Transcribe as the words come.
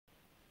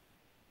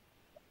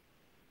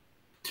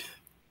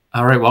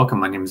All right, welcome.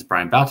 My name is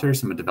Brian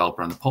Bouters. I'm a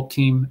developer on the Pulp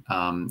team.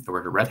 I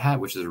work at Red Hat,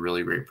 which is a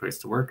really great place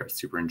to work. I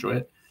super enjoy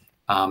it.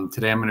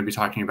 Today, I'm going to be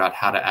talking about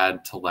how to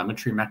add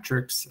telemetry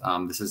metrics.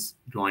 This is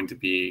going to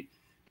be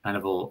kind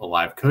of a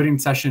live coding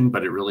session,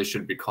 but it really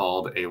should be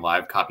called a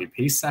live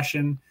copy-paste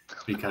session,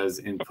 because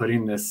in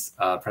putting this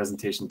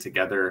presentation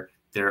together,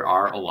 there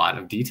are a lot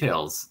of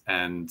details.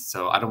 And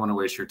so I don't want to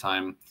waste your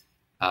time.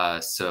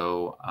 If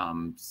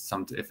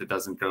it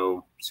doesn't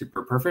go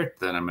super perfect,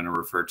 then I'm going to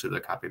refer to the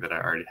copy that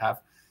I already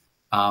have.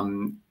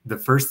 The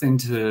first thing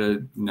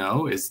to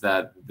know is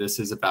that this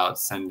is about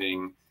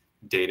sending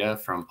data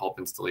from Pulp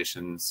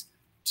installations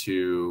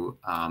to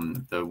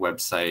the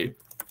website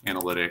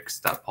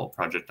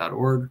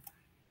analytics.pulpproject.org.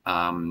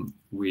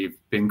 We've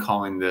been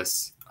calling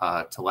this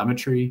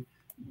telemetry,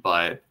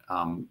 but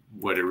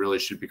what it really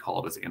should be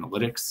called is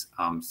analytics.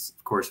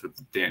 Of course,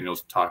 with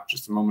Daniel's talk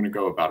just a moment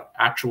ago about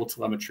actual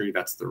telemetry,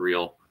 that's the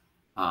real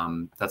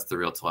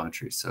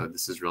telemetry. So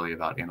this is really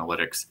about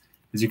analytics.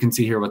 As you can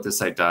see here, what this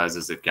site does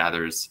is it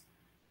gathers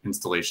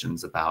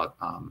installations about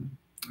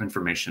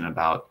information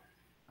about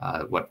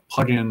what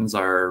plugins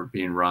are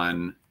being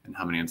run and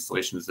how many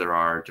installations there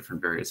are,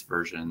 different various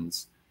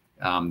versions.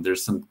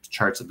 There's some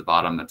charts at the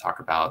bottom that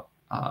talk about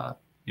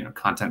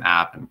content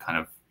app and kind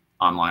of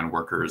online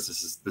workers.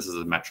 This is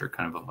a metric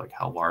kind of like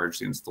how large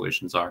the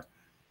installations are,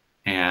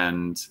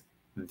 and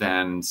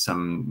then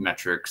some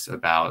metrics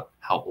about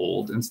how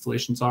old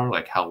installations are,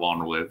 like how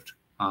long lived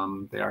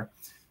they are.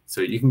 So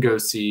you can go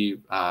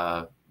see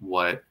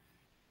what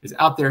is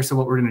out there. So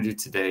what we're going to do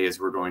today is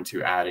we're going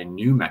to add a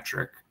new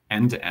metric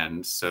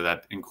end-to-end. So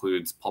that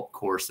includes Pulp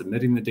core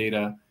submitting the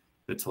data,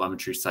 the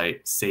telemetry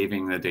site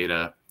saving the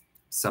data,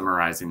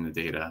 summarizing the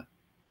data,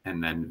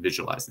 and then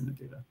visualizing the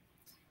data.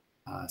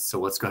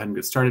 So let's go ahead and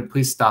get started.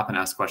 Please stop and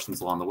ask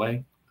questions along the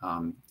way.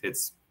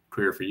 It's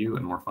clearer for you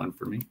and more fun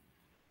for me.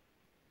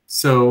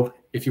 So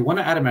if you want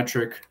to add a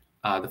metric,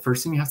 the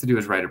first thing you have to do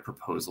is write a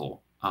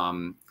proposal.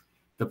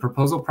 The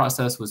proposal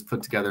process was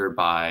put together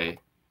by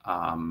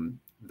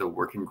the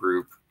working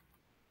group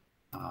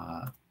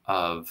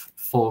of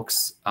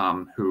folks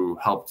who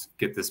helped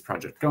get this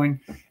project going.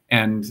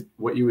 And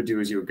what you would do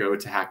is you would go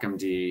to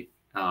HackMD.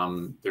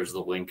 There's the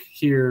link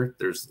here.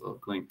 There's a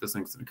link. This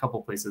link's in a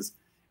couple places.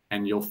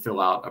 And you'll fill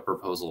out a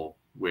proposal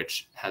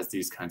which has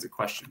these kinds of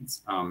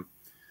questions.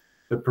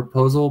 The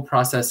proposal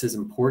process is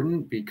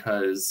important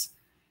because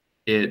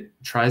it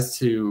tries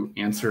to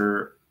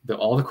answer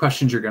all the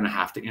questions you're going to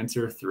have to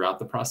answer throughout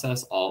the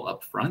process all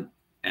up front,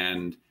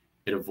 and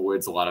it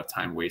avoids a lot of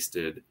time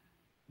wasted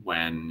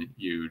when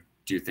you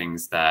do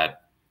things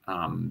that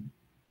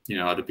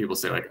other people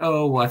say, like,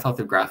 oh, well, I thought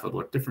the graph would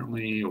look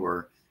differently,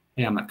 or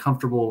hey, I'm not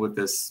comfortable with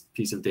this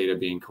piece of data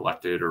being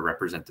collected or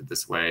represented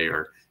this way,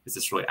 or is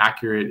this really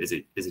accurate? Is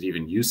it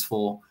even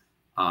useful?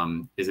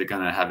 Is it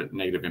going to have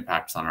negative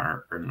impacts on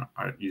our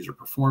user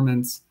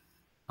performance?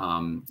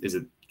 Is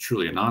it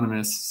truly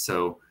anonymous?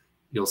 So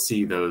you'll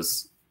see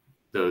this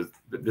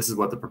is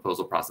what the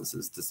proposal process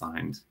is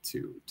designed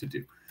to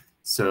do.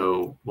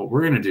 So what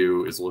we're going to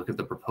do is look at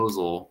the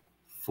proposal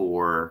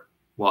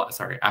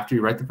after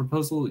you write the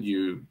proposal,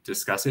 you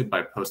discuss it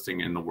by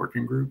posting in the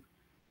working group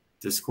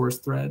discourse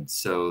thread.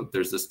 So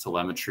there's this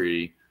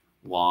telemetry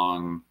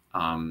long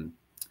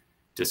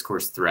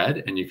discourse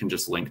thread, and you can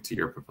just link to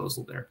your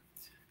proposal there.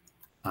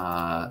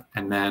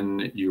 And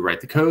then you write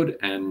the code,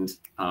 and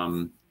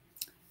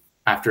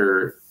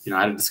after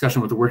I had a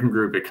discussion with the working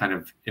group, it kind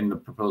of in the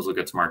proposal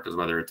gets marked as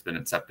whether it's been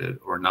accepted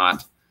or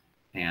not.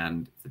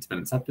 And if it's been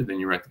accepted, then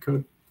you write the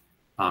code.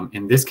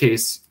 In this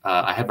case,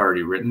 I have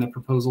already written the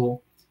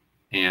proposal,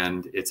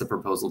 and it's a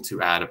proposal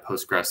to add a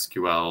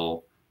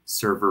PostgreSQL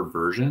server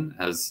version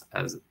as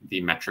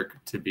the metric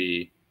to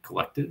be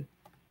collected.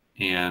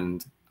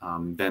 And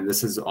then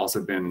this has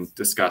also been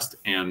discussed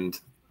and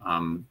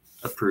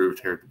approved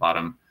here at the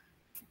bottom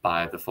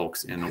by the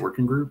folks in the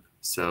working group.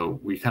 So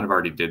we kind of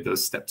already did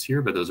those steps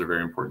here, but those are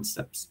very important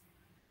steps.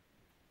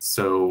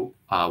 So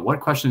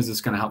what question is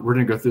this going to help? We're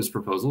going to go through this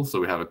proposal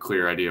so we have a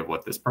clear idea of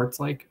what this part's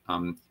like.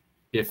 I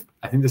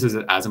think this is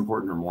as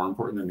important or more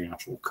important than the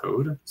actual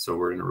code, so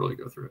we're going to really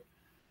go through it.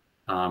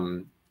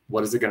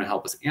 What is it going to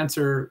help us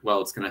answer?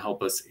 Well, it's going to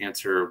help us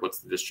answer what's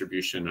the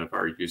distribution of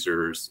our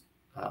users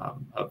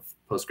of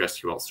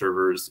PostgreSQL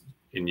servers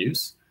in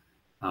use.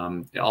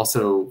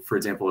 Also, for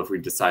example, if we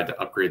decide to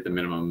upgrade the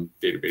minimum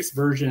database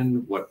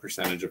version, what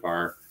percentage of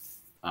our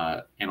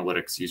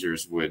analytics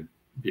users would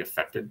be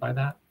affected by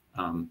that?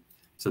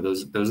 So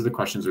those are the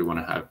questions we want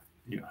to have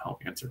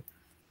help answer.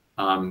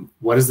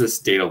 What does this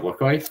data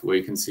look like? Well,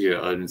 you can see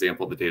an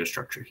example of the data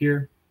structure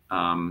here.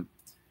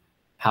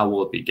 How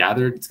will it be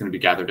gathered? It's going to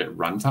be gathered at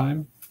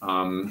runtime.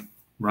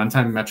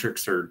 Runtime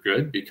metrics are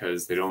good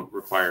because they don't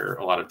require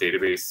a lot of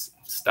database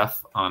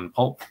stuff on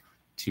Pulp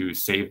to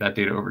save that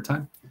data over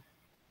time.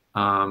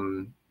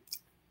 And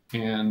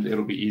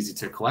it'll be easy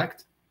to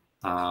collect.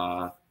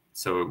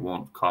 So it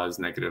won't cause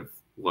negative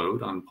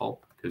load on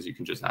Pulp because you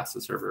can just ask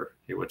the server,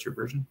 hey, what's your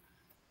version?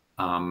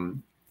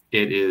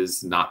 It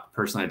is not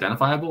personally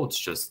identifiable. It's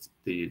just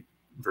the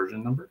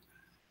version number.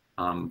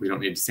 We don't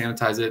need to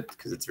sanitize it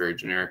because it's very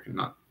generic and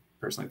not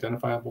personally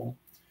identifiable.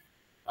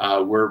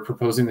 We're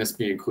proposing this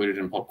be included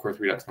in Pulp Core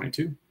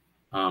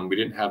 3.22. We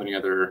didn't have any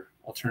other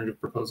alternative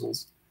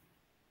proposals.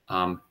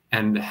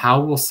 And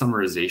how will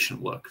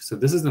summarization look? So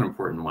this is an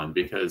important one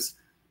because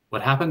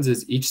what happens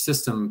is each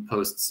system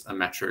posts a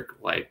metric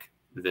like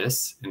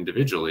this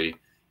individually,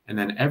 and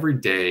then every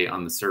day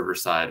on the server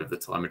side of the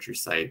telemetry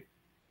site,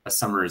 a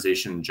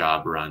summarization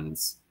job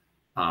runs.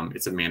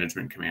 It's a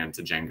management command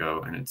to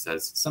Django, and it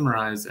says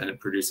summarize, and it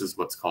produces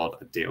what's called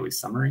a daily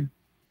summary.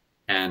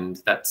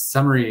 And that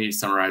summary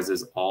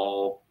summarizes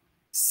all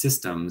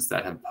systems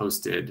that have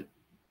posted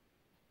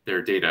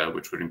their data,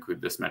 which would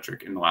include this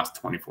metric, in the last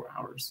 24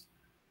 hours.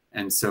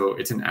 And so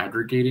it's an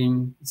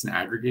aggregating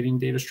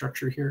data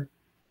structure here.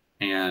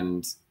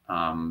 And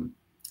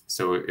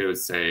so it would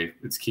say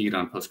it's keyed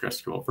on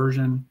PostgreSQL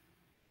version.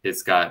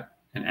 It's got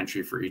an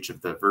entry for each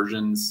of the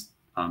versions.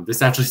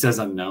 This actually says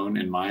unknown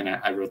in mine.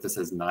 I wrote this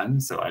as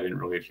none, so I didn't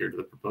really adhere to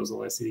the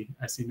proposal I see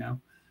now.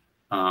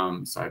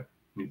 So I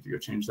need to go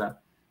change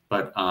that.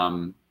 But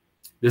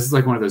this is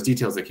like one of those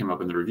details that came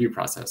up in the review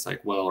process.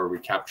 Like, well, are we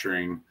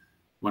capturing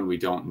when we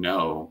don't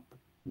know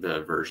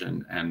the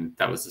version? And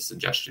that was a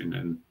suggestion,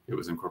 and it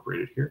was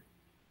incorporated here.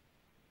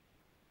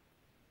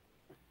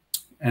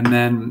 And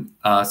then,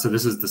 so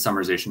this is the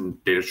summarization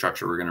data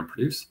structure we're going to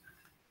produce.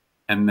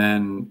 And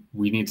then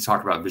we need to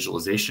talk about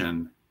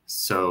visualization.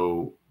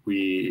 So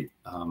we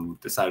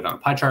decided on a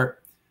pie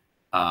chart.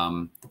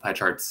 The pie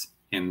charts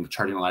in the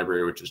charting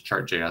library, which is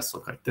chart.js,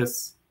 look like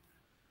this.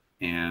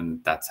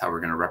 And that's how we're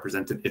going to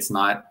represent it. It's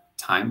not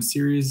time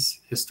series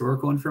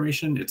historical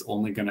information. It's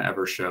only going to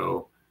ever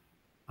show,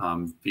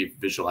 be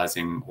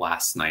visualizing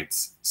last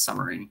night's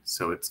summary.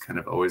 So it's kind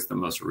of always the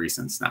most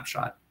recent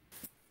snapshot.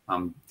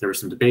 There was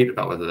some debate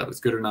about whether that was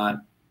good or not,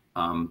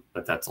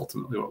 but that's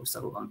ultimately what we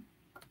settled on.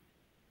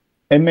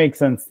 It makes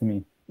sense to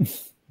me.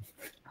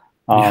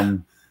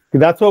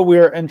 That's what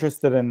we're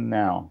interested in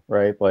now,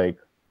 right? Like,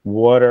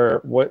 what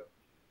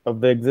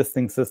of the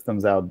existing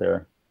systems out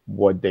there,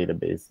 what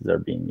databases are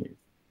being used?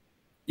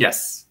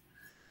 Yes.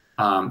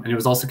 And it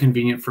was also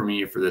convenient for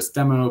me for this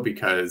demo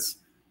because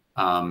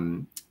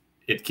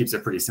it keeps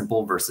it pretty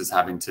simple versus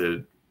having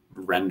to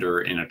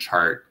render in a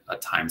chart a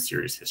time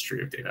series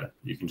history of data.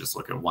 You can just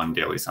look at one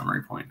daily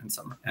summary point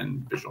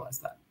and visualize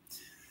that.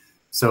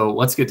 So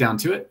let's get down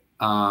to it.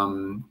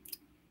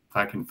 If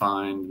I can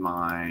find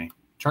my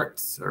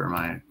charts or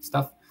my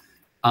stuff.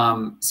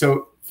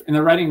 So in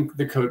the writing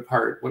the code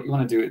part, what you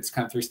want to do, it's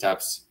kind of 3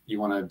 steps. You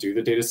want to do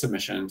the data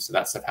submission. So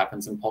that stuff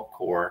happens in Pulp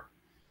Core.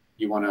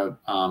 You want to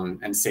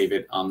and save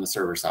it on the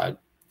server side.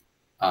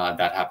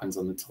 That happens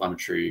on the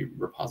telemetry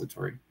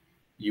repository.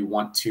 You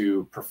want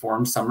to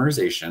perform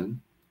summarization.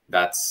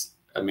 That's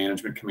a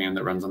management command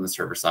that runs on the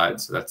server side.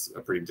 So that's a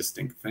pretty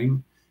distinct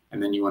thing.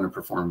 And then you want to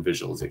perform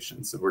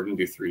visualization. So we're going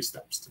to do 3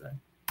 steps today.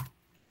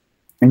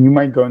 And you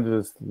might go into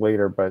this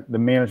later, but the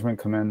management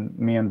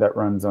command that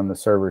runs on the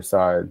server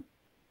side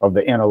of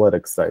the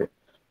analytics site,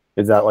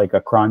 is that like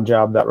a cron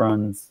job that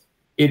runs?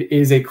 It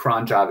is a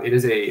cron job. It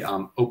is a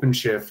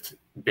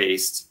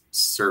OpenShift-based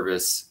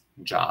service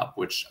job,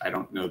 which I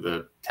don't know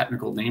the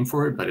technical name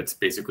for it, but it's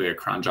basically a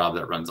cron job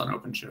that runs on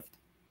OpenShift.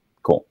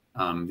 Cool.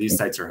 These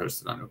sites are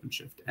hosted on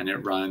OpenShift, and it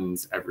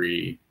runs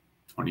every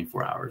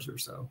 24 hours or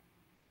so.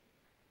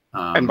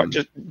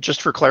 And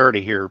just for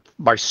clarity here,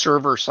 by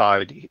server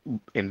side,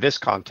 in this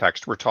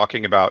context, we're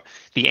talking about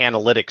the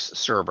analytics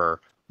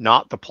server,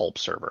 not the Pulp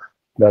server.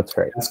 That's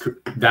right.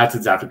 That's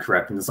exactly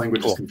correct. And this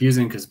language is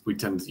confusing because we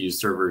tend to use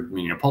server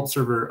meaning a Pulp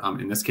server.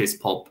 In this case,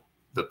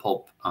 the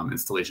Pulp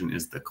installation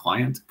is the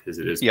client because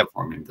it is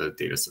performing the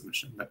data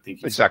submission.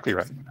 Thank you. Exactly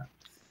right.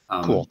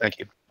 Cool. Thank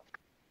you.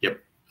 Yep.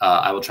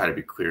 I will try to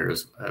be clear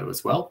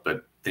as well,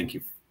 but thank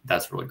you.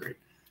 That's really great.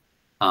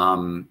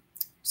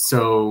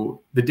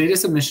 So the data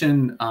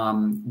submission,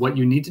 what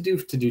you need to do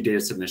data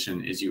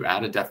submission is you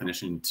add a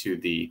definition to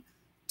the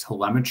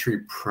telemetry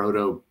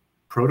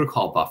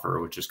protocol buffer,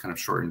 which is kind of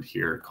shortened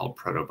here called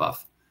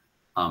protobuf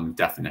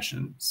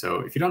definition. So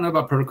if you don't know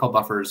about protocol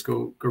buffers,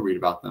 go read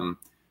about them.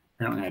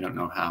 Apparently, I don't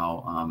know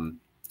how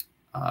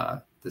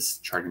this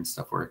charting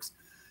stuff works.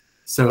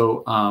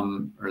 So,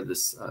 or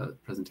this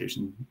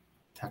presentation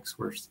text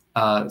works.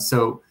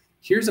 So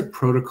here's a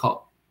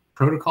protocol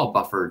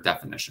buffer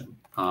definition.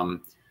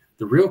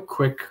 The real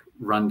quick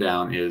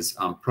rundown is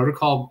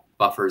protocol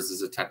buffers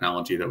is a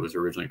technology that was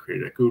originally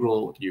created at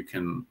Google. You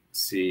can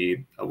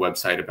see a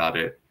website about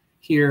it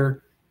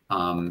here.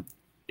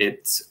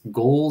 Its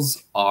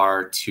goals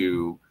are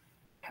to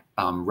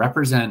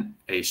represent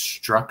a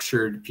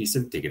structured piece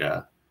of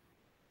data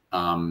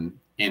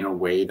in a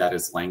way that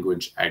is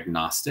language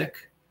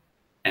agnostic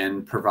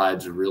and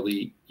provides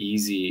really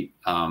easy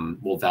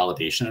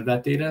validation of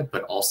that data,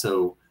 but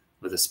also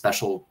with a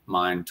special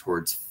mind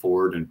towards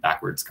forward and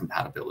backwards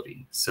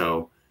compatibility.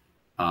 So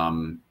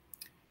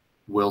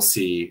we'll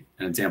see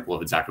an example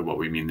of exactly what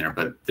we mean there,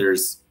 but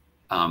there's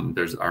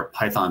our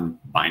Python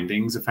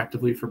bindings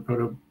effectively for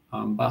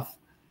protobuf.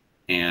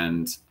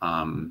 And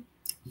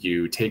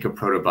you take a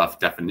protobuf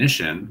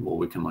definition. Well,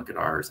 we can look at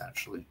ours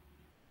actually.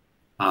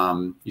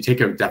 you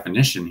take a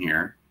definition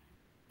here,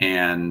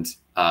 and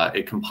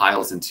it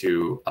compiles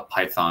into a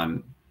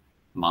Python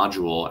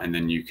module, and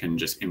then you can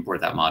just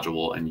import that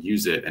module and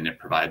use it, and it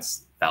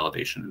provides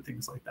validation and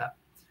things like that.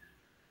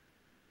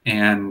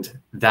 And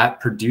that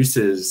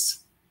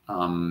produces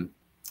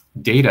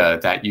data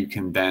that you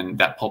can then,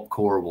 that pulp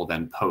core will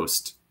then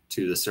post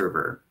to the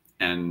server.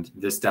 And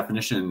this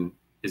definition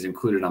is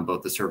included on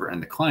both the server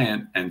and the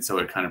client. And so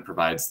it kind of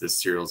provides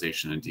this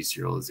serialization and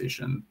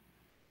deserialization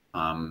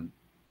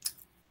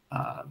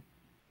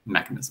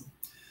mechanism.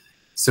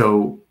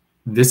 So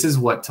this is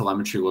what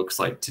telemetry looks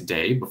like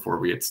today before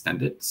we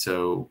extend it.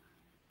 So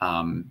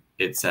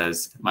it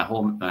says my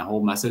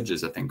whole message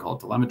is a thing called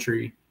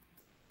telemetry,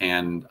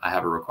 and I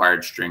have a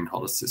required string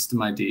called a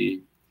system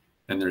ID.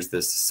 Then there's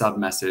this sub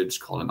message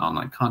called an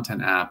online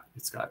content app.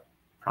 It's got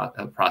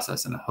a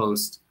process and a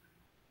host,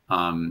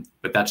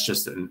 but that's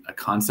just a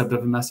concept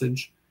of a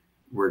message.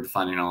 We're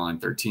defining on line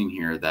 13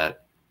 here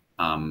that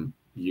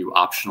you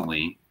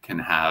optionally can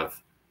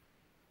have,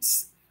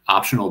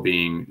 optional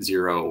being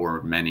 0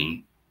 or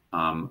many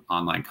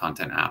online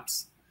content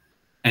apps.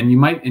 And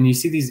you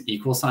see these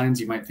equal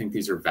signs, you might think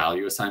these are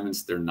value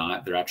assignments. They're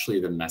not. They're actually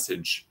the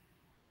message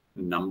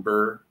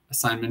number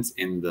assignments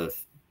in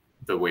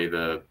the way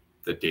the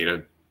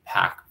data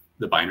pack,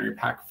 the binary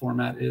pack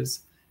format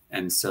is.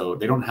 And so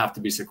they don't have to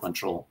be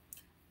sequential,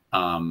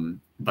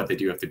 but they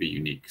do have to be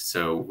unique.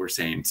 So we're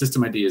saying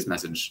system ID is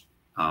message,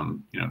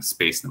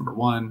 space number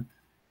 1.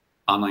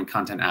 Online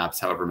content apps,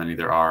 however many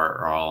there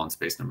are all in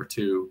space number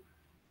 2.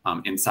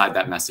 Inside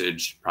that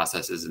message,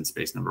 processes in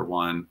space number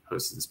 1,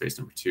 hosts in space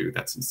number 2.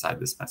 That's inside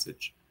this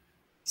message.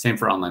 Same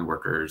for online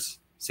workers.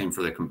 Same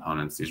for the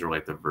components. These are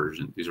like the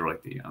version. These are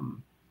like the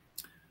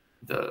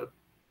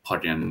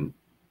plugin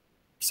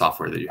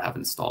software that you have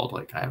installed.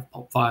 Like I have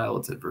pulp file.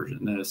 It's at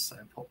version this. I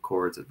have pulp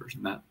core. It's at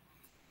version that.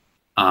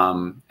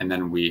 And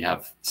then we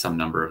have some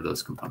number of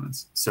those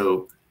components.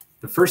 So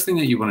the first thing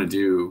that you want to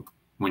do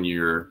when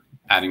you're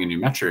adding a new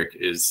metric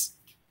is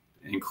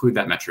include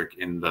that metric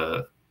in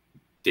the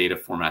data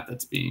format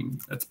that's being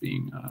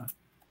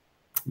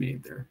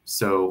made there.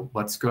 So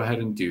let's go ahead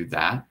and do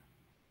that.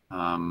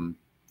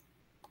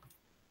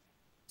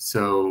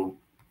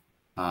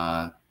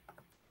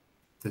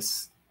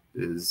 This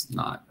is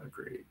not a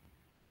great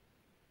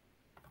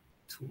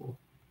tool.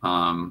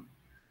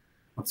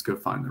 Let's go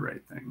find the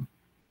right thing.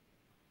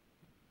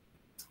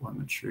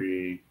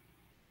 Telemetry.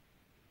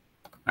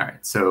 All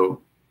right,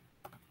 so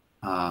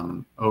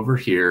over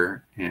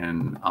here,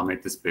 and I'll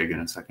make this big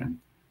in a second.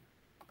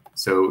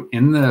 So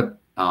in the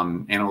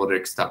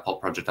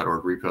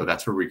analytics.pulpproject.org repo,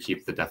 that's where we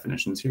keep the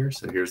definitions here.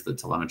 So here's the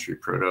telemetry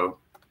proto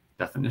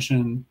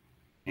definition.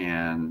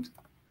 And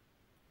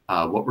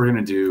what we're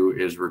going to do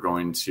is we're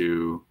going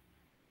to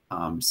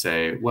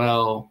say,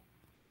 well,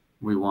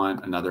 we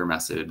want another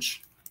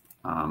message.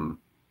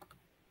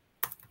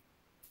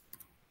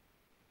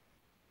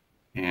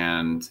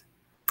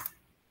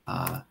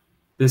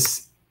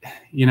 This,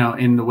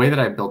 in the way that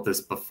I built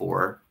this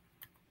before,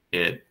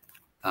 it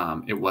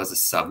was a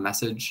sub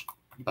message,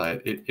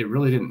 but it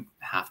really didn't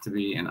have to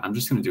be. And I'm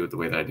just going to do it the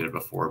way that I did it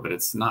before, but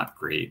it's not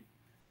great.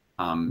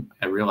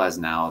 I realize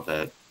now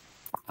that,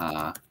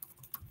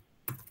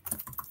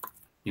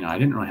 I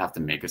didn't really have to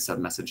make a sub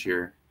message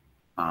here.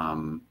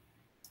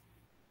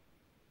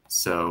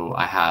 So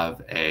I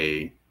have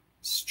a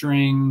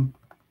string,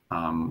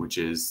 which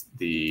is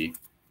the,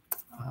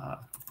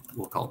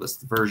 we'll call this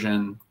the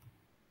version.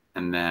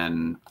 And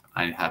then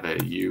I have a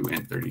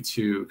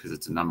uint32 because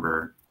it's a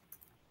number.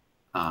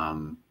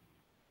 All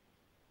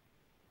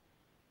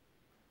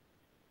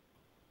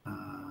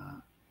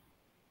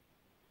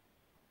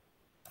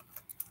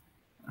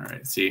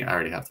right, see, I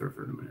already have to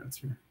refer to my notes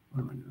here.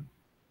 What am I doing?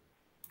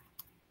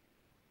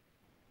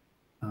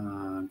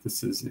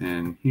 This is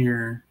in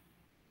here.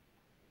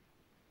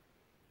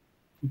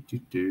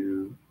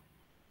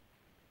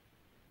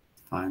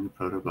 Find the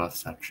protobuf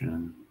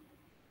section.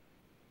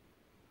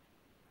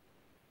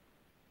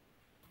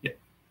 Yeah.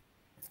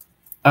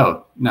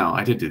 Oh, no,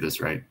 I did do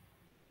this right.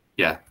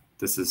 Yeah,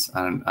 this is,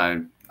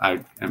 I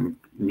am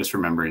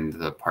misremembering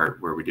the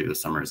part where we do the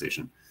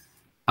summarization.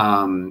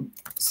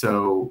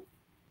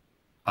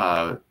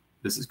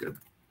 This is good.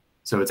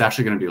 So it's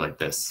actually going to be like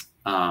this.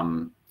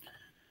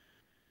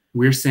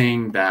 We're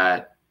saying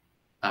that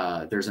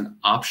there's an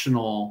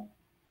optional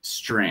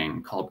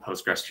string called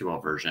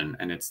PostgreSQL version,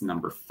 and it's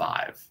number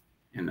 5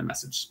 in the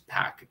message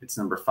pack. It's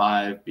number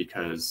 5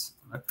 because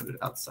I put it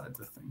outside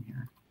the thing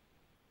here.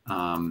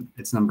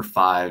 It's number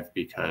 5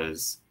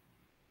 because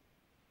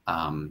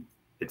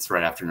it's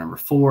right after number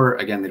 4.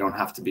 Again, they don't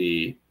have to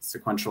be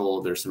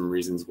sequential. There's some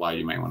reasons why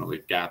you might want to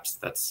leave gaps.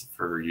 That's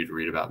for you to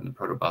read about in the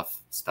protobuf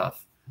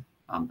stuff.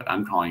 But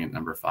I'm calling it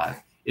number 5.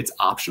 It's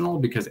optional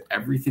because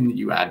everything that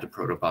you add to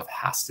protobuf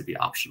has to be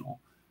optional.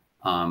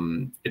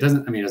 It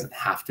doesn't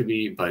have to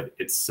be, but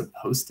it's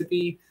supposed to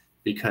be,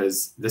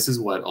 because this is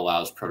what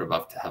allows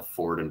protobuf to have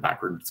forward and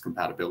backwards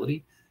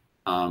compatibility.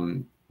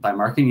 By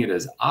marking it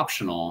as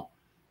optional,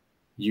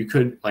 you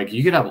could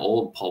have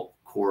old pulp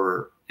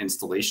core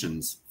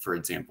installations, for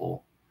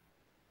example,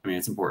 I mean,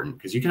 it's important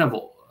because you can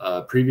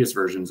have previous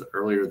versions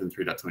earlier than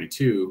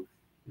 3.22.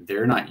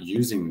 They're not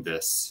using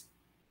this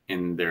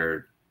in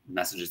their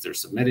messages they're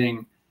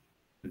submitting.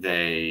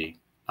 They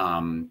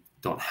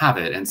don't have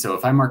it. And so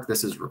if I mark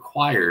this as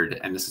required,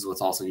 and this is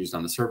what's also used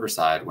on the server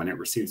side, when it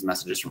receives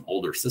messages from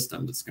older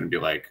systems, it's going to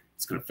be like,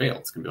 it's going to fail.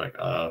 It's going to be like,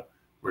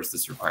 where's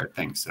this required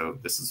thing? So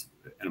this is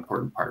an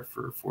important part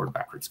for forward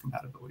backwards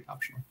compatibility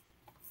optional.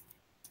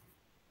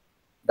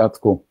 That's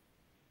cool.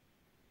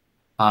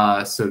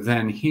 So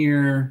then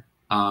here,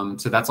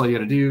 so that's all you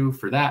got to do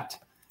for that.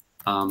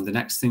 The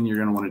next thing you're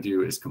going to want to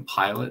do is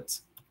compile it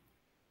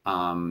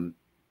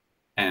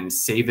and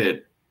save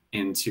it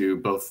into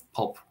both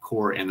Pulp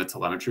core and the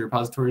telemetry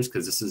repositories,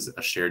 because this is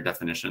a shared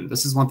definition.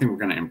 This is one thing we're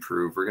going to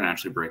improve. We're going to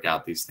actually break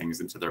out these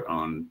things into their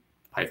own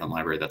Python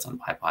library that's on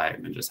PyPy,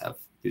 and then just have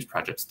these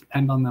projects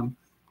depend on them.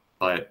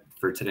 But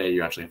for today,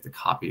 you actually have to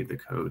copy the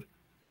code.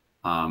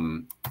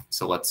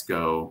 So let's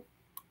go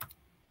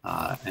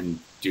and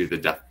do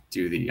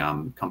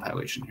the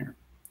compilation here.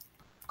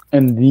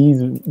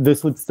 And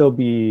this would still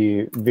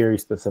be very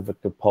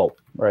specific to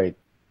Pulp, right?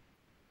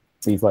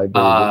 These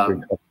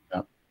libraries.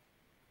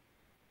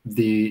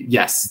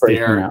 Yes, they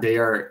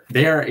are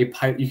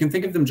you can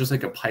think of them just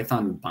like a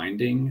Python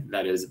binding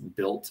that is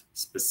built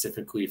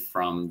specifically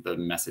from the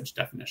message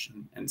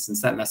definition. And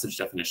since that message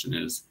definition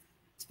is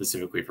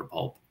specifically for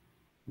Pulp,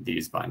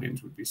 these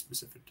bindings would be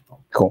specific to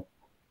Pulp. Cool.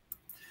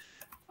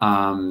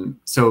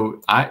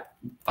 So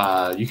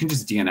you can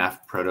just DNF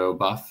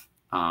protobuf.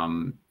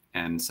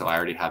 And so I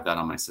already have that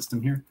on my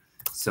system here.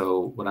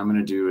 So what I'm going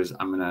to do is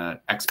I'm going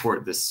to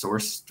export this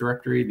source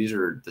directory. These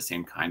are the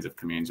same kinds of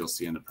commands you'll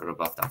see in the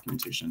protobuf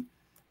documentation.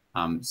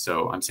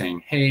 So I'm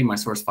saying, hey, my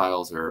source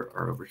files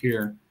are over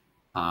here.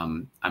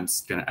 I'm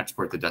just going to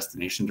export the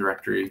destination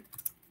directory,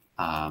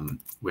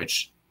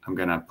 which I'm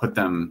going to put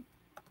them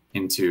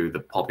into the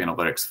Pulp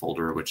Analytics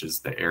folder, which is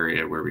the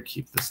area where we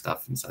keep the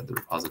stuff inside the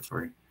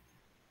repository.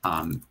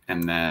 And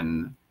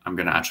then I'm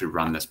going to actually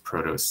run this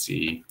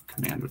proto-c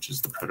command, which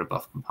is the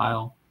protobuf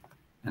compile.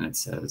 And it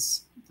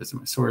says, this is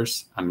my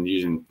source. I'm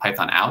using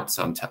Python out,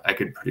 so I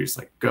could produce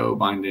like Go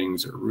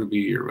bindings or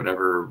Ruby or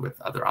whatever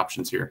with other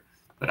options here,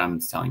 but I'm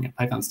telling it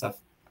Python stuff.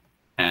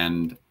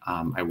 And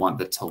I want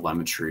the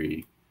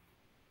telemetry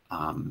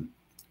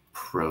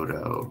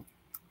proto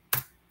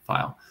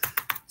file.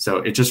 So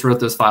it just wrote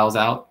those files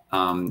out.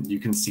 You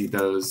can see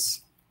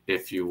those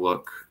if you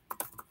look.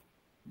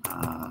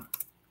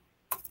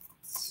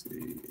 Let's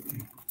see.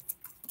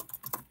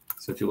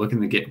 So if you look in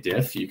the git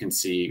diff, you can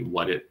see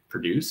what it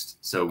produced.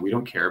 So we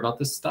don't care about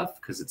this stuff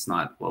because it's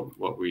not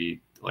what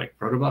we like.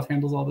 Protobuf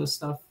handles all this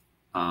stuff.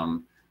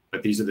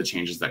 But these are the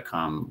changes that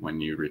come when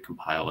you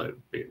recompile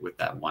it with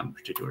that one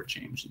particular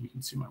change. And you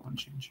can see my one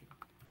change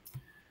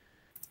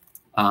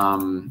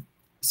here.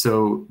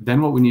 So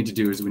then what we need to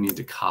do is we need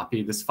to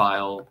copy this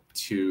file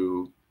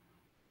to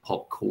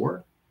Pulp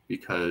core,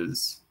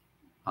 because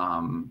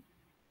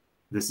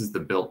this is the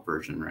built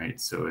version, right?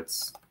 So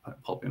it's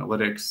Pulp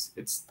Analytics.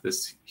 It's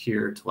this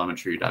here,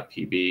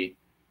 telemetry.pb.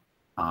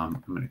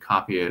 I'm going to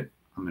copy it.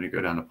 I'm going to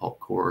go down to Pulp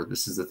core.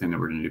 This is the thing that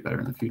we're going to do better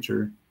in the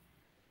future.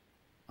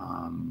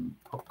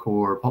 Pulp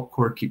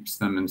core keeps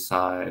them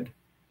inside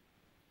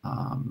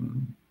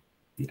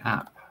the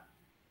app.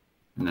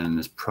 And then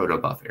this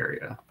protobuf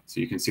area. So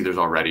you can see there's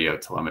already a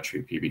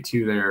telemetry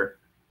pb2 there.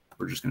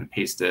 We're just going to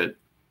paste it.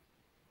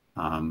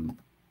 We're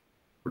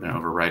going to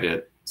overwrite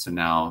it. So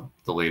now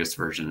the latest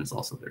version is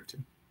also there too.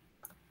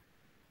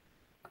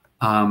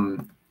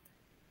 I'm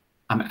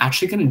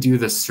actually going to do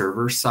the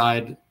server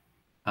side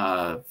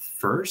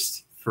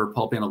first for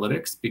Pulp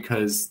Analytics,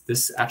 because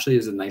this actually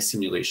is a nice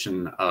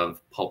simulation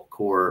of Pulp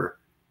core,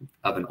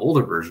 of an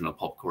older version of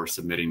Pulp core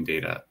submitting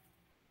data.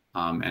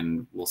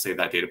 And we'll save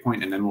that data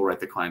point, and then we'll write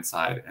the client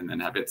side and then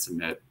have it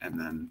submit. And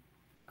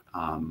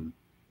then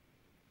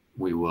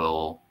we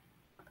will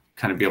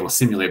kind of be able to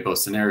simulate both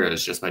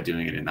scenarios just by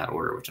doing it in that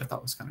order, which I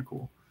thought was kind of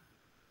cool.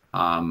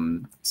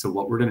 So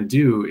what we're going to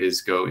do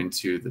is go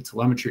into the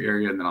telemetry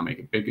area, and then I'll make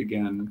it big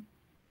again.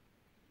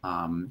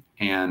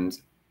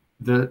 And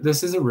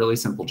this is a really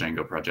simple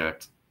Django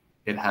project.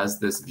 It has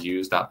this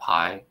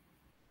views.py,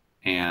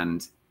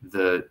 and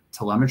the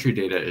telemetry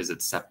data is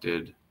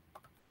accepted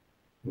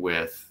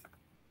with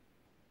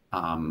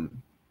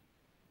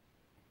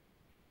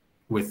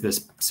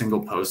this single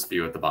post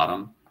view at the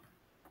bottom.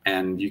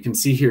 And you can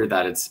see here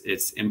that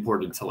it's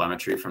imported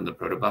telemetry from the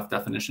protobuf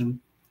definition,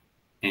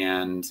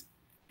 and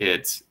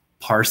it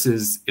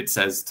parses. It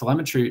says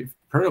telemetry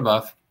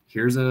protobuf.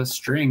 Here's a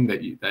string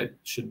that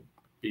should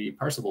be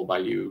parsable by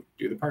you.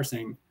 Do the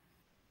parsing,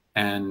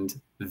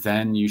 and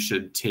then you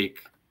should take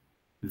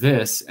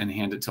this and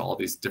hand it to all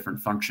these different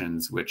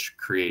functions, which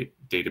create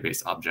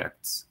database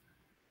objects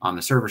on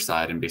the server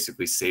side and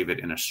basically save it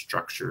in a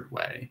structured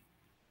way.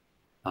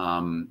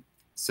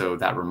 So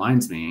that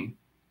reminds me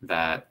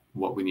that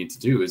what we need to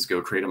do is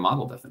go create a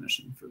model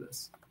definition for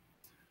this.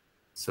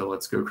 So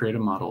let's go create a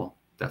model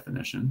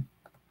definition.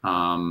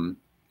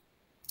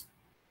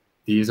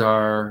 These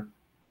are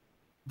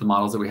the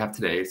models that we have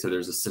today. So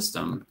there's a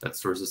system that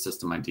stores a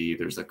system ID.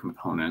 There's a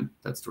component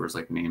that stores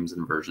like names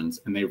and versions,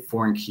 and they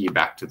foreign key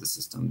back to the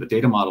system. The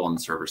data model on the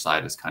server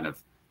side is kind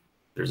of,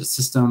 there's a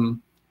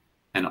system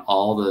and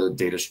all the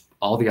data,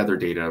 all the other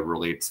data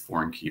relates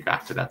foreign key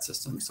back to that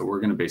system. So we're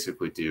going to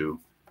basically do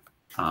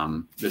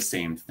the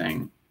same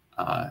thing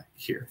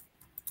here.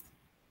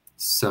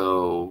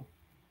 So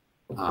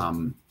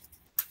I'm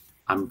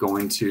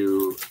going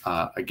to,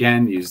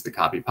 again, use the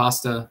copy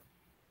pasta.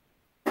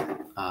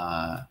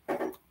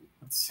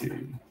 Let's see.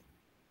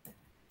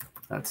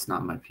 That's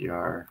not my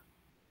PR.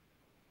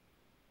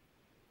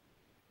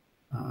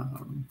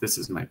 This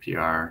is my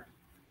PR.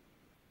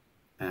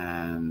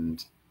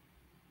 And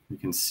you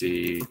can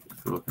see,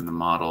 if we look in the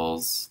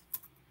models,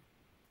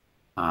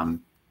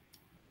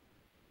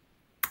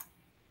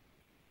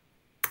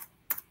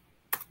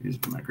 these are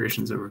the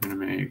migrations that we're going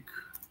to make.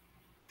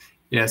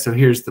 Yeah, so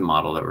here's the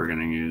model that we're going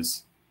to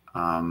use.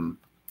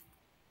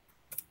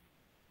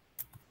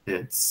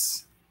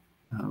 It's,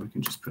 we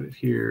can just put it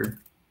here.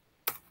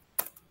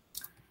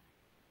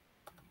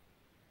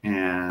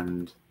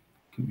 And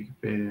can make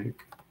it big.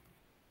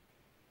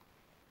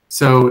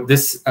 So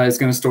this is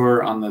going to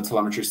store on the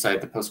telemetry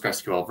site the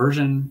PostgreSQL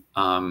version.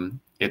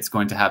 It's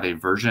going to have a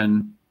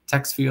version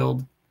text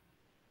field,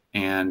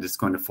 and it's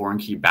going to foreign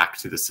key back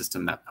to the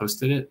system that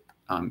posted it.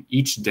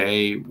 Each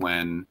day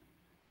when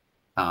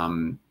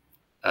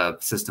a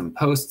system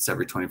posts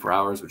every 24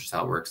 hours, which is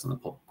how it works in the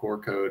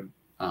PulpCon code,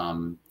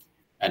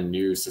 a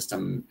new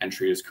system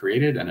entry is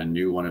created and a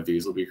new one of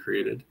these will be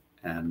created.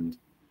 And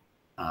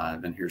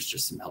then here's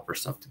just some helper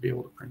stuff to be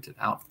able to print it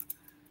out.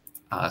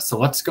 So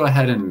let's go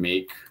ahead and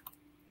make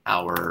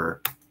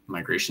our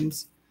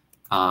migrations.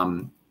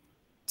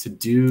 To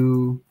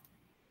do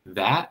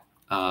that,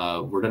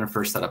 we're going to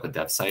first set up a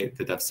dev site.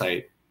 The dev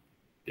site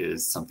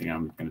is something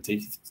I'm going to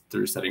take you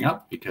through setting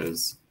up,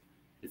 because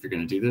if you're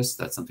going to do this,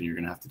 that's something you're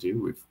going to have to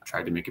do. We've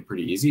tried to make it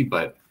pretty easy,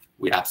 but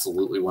we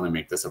absolutely want to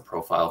make this a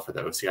profile for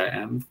the OCI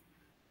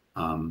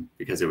env,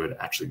 because it would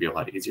actually be a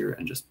lot easier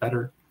and just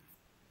better.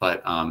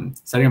 But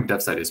setting up a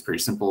dev site is pretty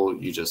simple.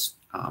 You just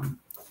you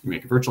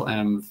make a virtual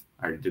env.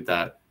 I already did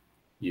that.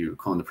 You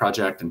clone the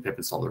project and pip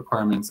install the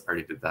requirements. I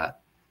already did that.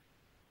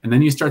 And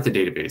then you start the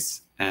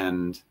database.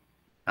 And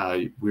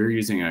we're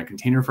using a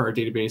container for our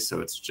database,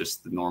 so it's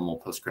just the normal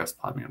Postgres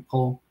podman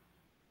pull.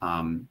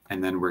 And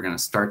then we're going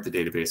to start the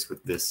database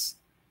with this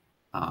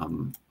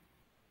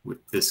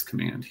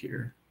command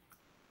here.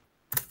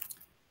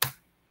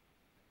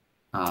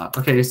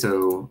 Okay,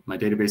 so my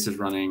database is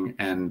running,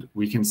 and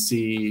we can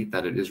see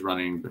that it is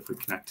running if we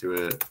connect to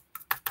it.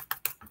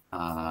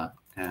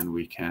 And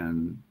we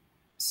can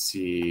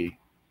see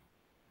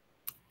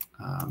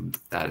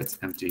that it's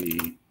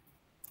empty.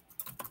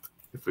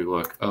 If we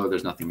look, oh,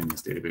 there's nothing in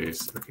this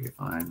database. Okay,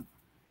 fine.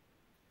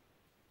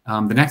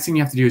 The next thing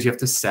you have to do is you have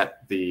to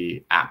set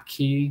the app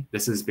key.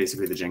 This is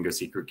basically the Django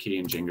secret key,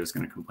 and Django is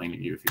going to complain at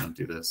you if you don't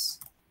do this.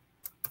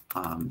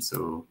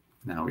 So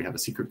now we have a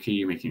secret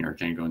key making our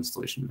Django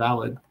installation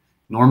valid.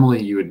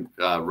 Normally, you would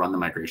run the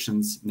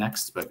migrations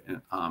next, but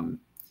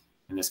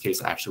in this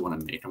case, I actually want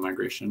to make a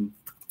migration.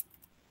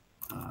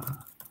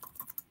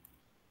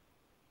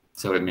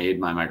 So it made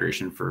my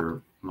migration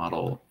for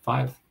model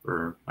 5,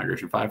 or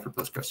migration 5 for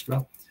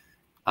PostgreSQL.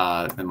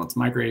 Then let's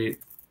migrate.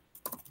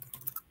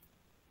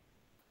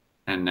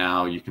 And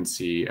now you can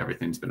see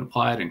everything's been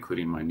applied,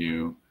 including my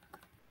new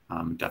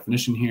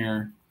definition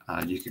here.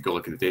 You could go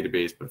look at the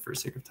database, but for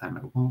sake of time,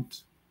 I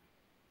won't.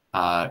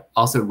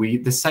 Also,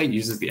 this site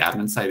uses the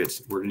admin site.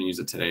 We're going to use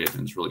it today,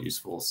 and it's really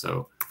useful.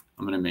 So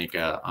I'm going to make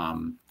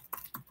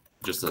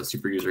just a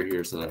super user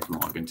here so that I can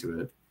log into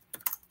it.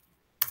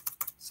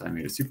 So I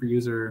made a super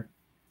user,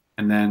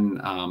 and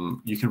then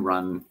you can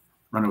run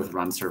it with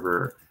run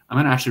server. I'm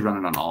going to actually run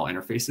it on all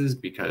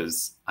interfaces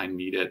because I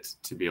need it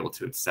to be able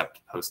to accept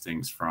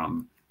postings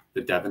from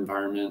the dev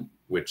environment,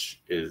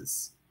 which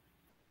is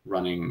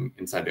running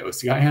inside the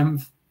OCI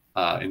env,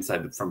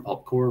 from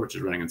PulpCon, which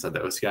is running inside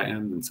the OCI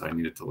env. And so I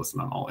need it to listen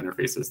on all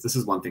interfaces. This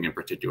is one thing in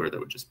particular that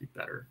would just be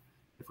better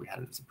if we had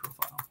it as a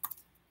profile.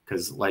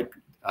 Because like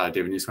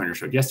David Newswinder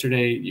showed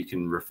yesterday, you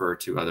can refer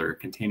to other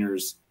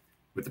containers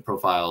with the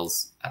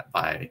profiles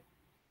by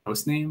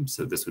host name.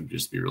 So this would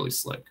just be really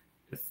slick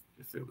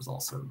if it was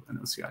also an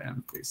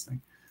OCI based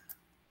thing.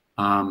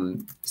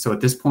 So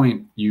at this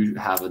point, you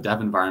have a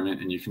dev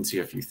environment, and you can see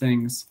a few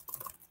things.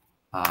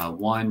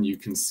 One, you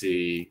can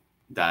see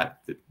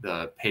that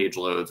the page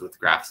loads with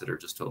graphs that are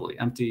just totally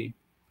empty.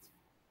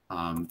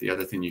 The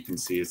other thing you can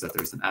see is that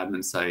there's an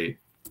admin site,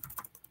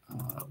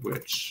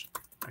 which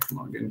I can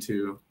log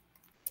into.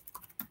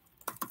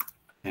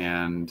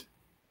 And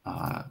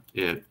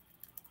it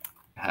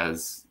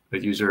has a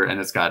user, and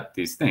it's got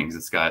these things.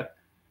 It's got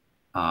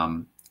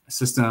a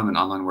system, an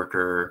online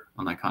worker,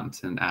 online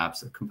content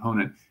apps, a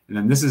component. And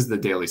then this is the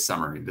daily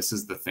summary. This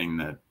is the thing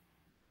that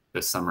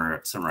the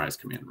summarize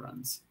command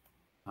runs.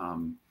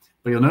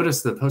 But you'll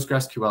notice the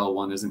PostgreSQL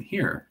one isn't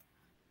here.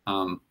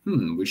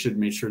 We should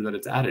make sure that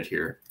it's added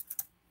here.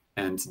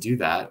 And to do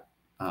that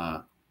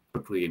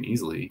quickly and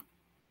easily,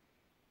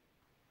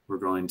 we're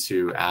going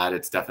to add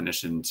its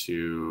definition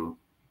to,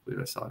 I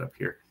believe I saw it up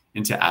here,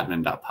 into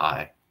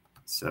admin.py.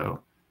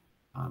 So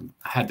I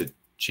had to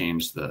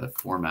change the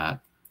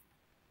format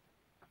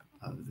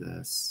of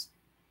this.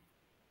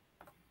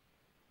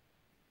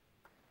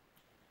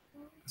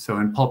 So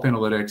in Pulp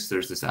Analytics,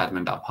 there's this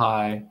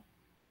admin.py,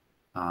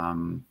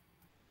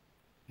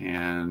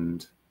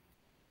 and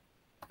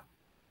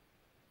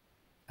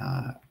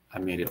I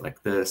made it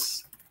like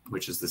this,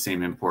 which is the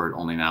same import,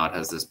 only now it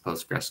has this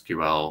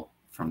PostgreSQL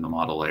from the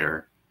model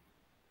layer.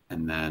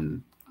 And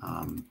then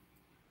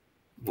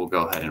we'll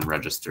go ahead and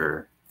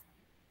register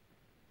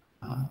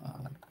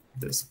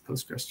this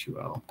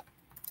PostgreSQL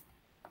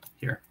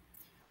here.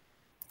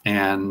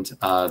 And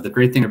the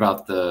great thing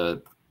about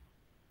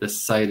this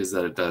site is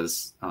that it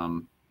does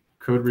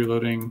code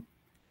reloading.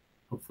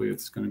 Hopefully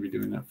it's going to be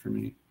doing that for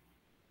me.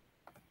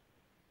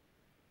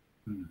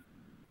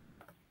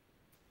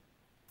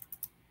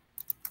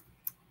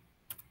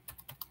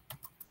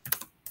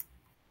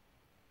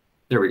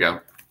 There we go.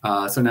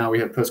 So now we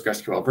have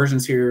PostgreSQL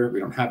versions here. We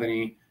don't have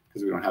any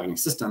because we don't have any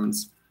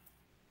systems.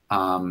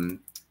 And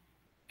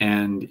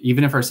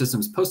even if our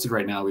system's posted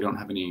right now, we don't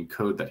have any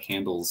code that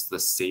handles the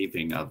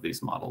saving of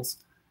these models.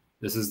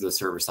 This is the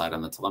server side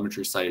on the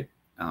telemetry site.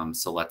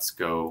 So let's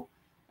go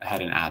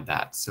ahead and add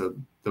that. So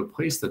the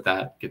place that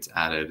that gets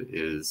added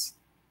is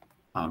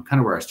kind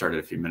of where I started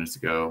a few minutes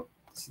ago.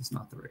 This is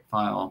not the right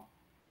file.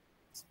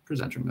 This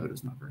presenter mode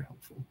is not very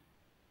helpful.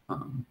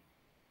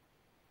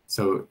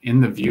 So in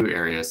the view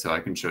area, so I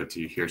can show it to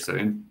you here. So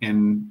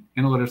in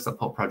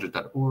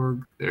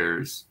analytics.pulpproject.org,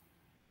 there's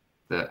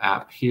the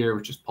app here,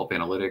 which is Pulp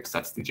Analytics.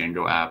 That's the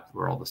Django app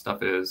where all the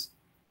stuff is.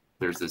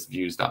 There's this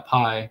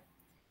views.py.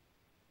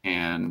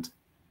 And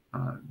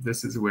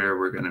this is where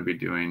we're going to be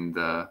doing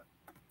the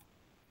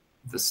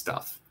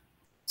stuff.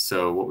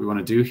 So what we want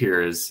to do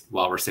here is,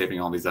 while we're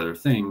saving all these other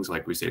things,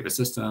 like we save a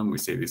system, we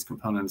save these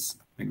components,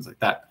 things like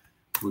that,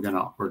 we're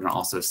gonna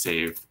also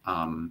save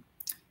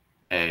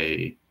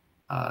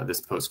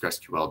this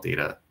PostgreSQL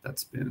data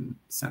that's been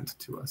sent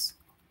to us.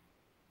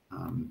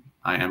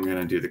 I am going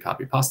to do the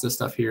copy pasta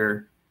stuff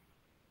here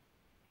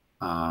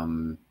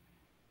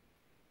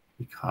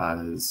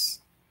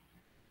because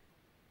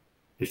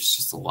it's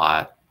just a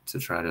lot to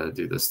try to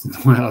do this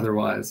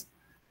otherwise.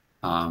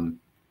 Let's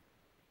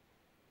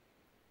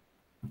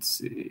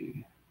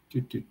see.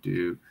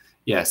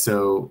 Yeah,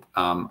 so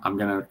I'm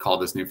going to call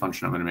this new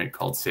function I'm going to make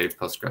called save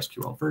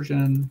PostgreSQL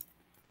version.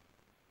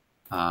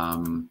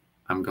 I'm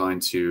going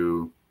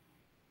to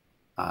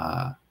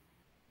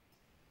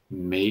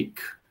make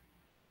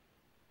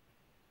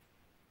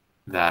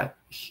that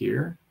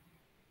here,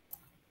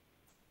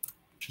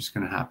 which is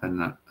going to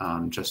happen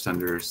just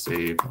under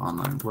save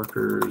online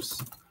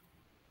workers.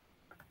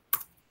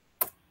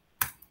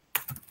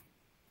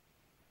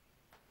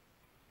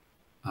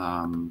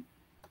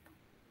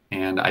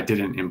 And I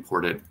didn't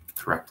import it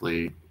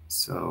correctly,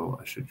 so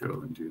I should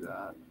go and do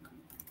that.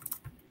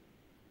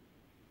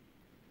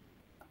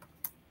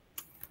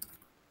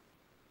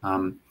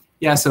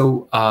 Yeah,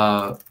 so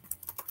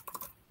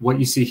what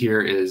you see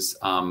here is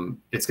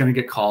it's going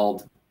to get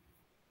called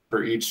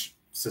for each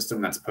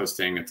system that's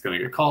posting. It's going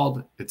to get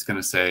called. It's going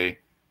to say,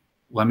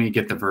 let me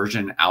get the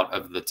version out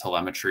of the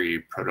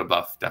telemetry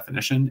protobuf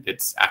definition.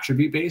 It's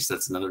attribute based.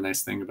 That's another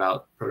nice thing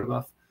about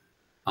protobuf.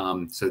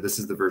 So this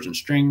is the version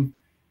string,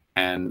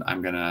 and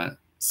I'm going to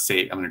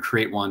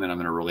create one, and I'm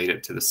going to relate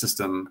it to the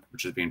system,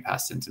 which is being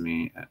passed into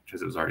me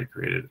because it was already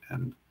created,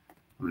 and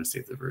I'm going to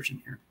save the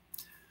version here.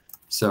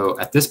 So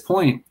at this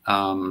point,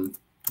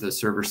 the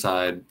server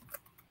side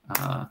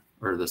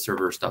or the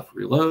server stuff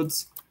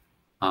reloads.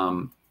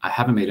 I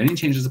haven't made any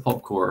changes to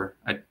Pulp Core.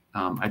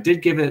 I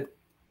did give it.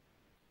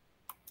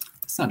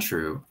 It's not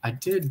true. I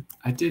did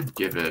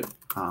give it.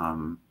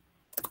 I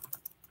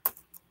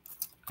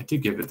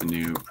did give it the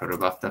new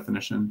protobuf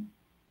definition.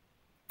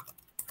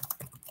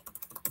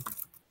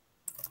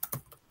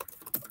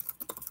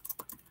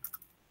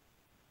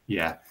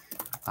 Yeah.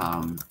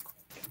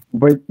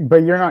 But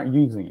you're not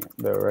using it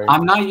though, right?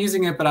 I'm not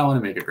using it, but I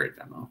want to make a great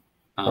demo.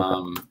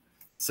 Okay.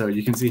 So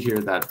you can see here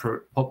that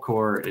Pulp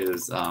Core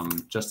is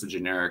just a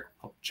generic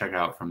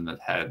checkout from the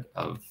head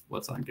of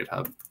what's on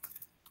GitHub.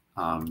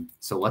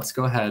 So let's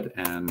go ahead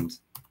and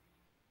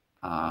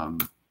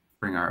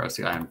bring our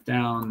OCI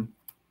down.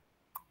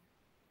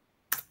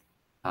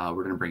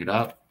 We're going to bring it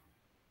up.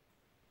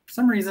 For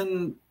some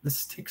reason,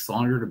 this takes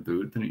longer to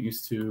boot than it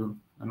used to.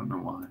 I don't know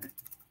why.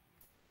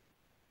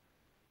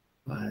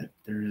 But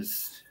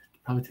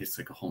it probably takes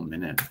like a whole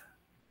minute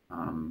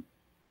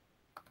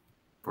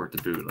for it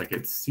to boot. Like,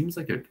 it seems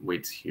like it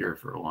waits here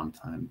for a long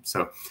time.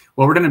 So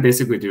what we're going to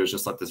basically do is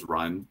just let this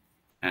run,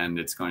 and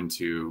it's going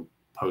to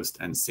post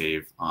and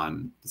save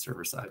on the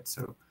server side.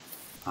 So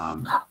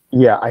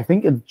yeah, I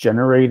think it's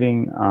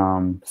generating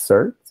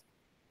certs.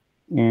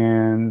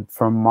 And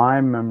from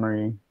my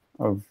memory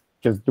of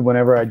just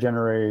whenever I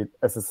generate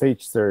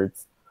SSH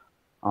certs,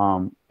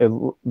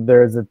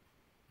 there's a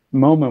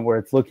moment where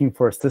it's looking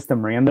for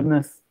system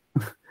randomness.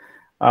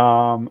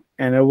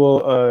 And it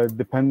will,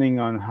 depending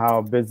on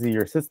how busy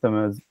your system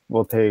is,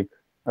 will take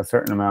a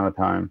certain amount of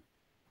time.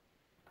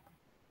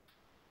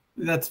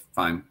 That's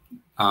fine.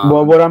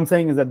 Well, what I'm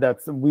saying is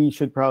that we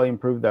should probably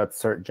improve that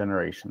cert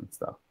generation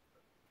stuff.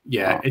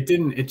 Yeah, it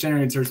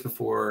generated certs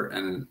before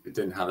and it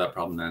didn't have that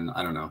problem then.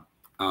 I don't know.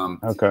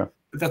 Okay.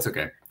 But that's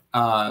okay.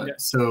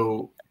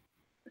 So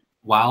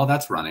while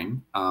that's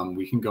running,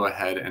 we can go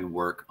ahead and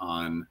work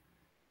on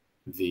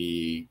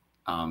the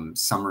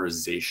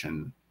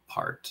summarization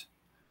part.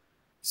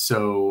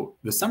 So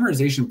the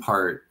summarization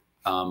part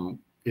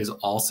is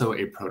also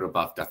a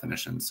protobuf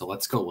definition. So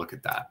let's go look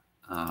at that.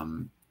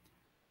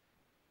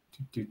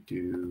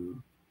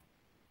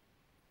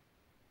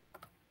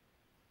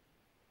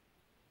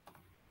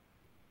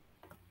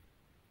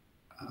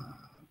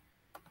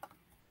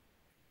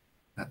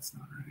 That's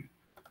not right.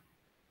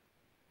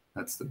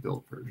 That's the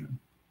build version.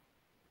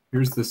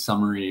 Here's the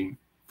summary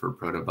for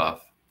protobuf.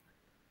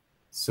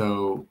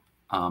 So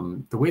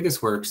the way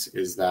this works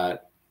is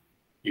that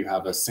you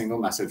have a single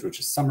message, which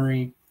is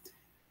summary.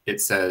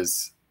 It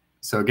says,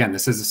 so again,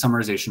 this is a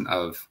summarization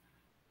of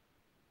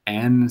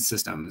n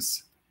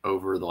systems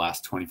over the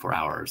last 24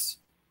 hours.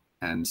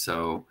 And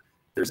so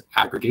there's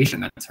aggregation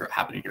that's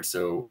happening here.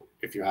 So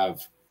if you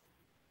have,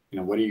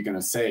 what are you going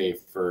to say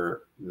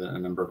for the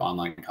number of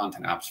online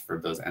content apps for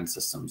those n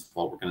systems?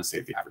 Well, we're going to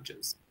say the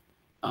averages.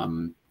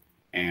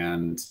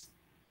 And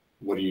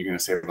what are you going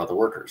to say about the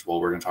workers? Well,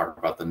 we're going to talk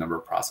about the number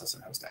of process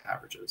and host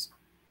averages.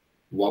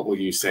 What will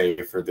you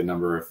say for the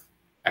number of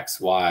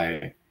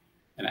XY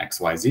and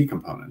XYZ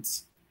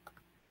components?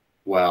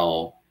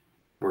 Well,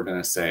 we're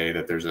going to say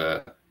that there's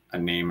a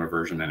name, a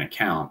version, and a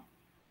count.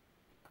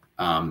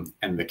 And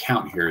the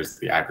count here is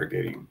the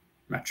aggregating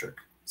metric.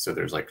 So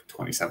there's like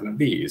 27 of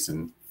these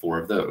and 4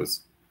 of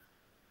those.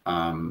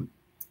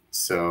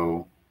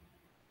 So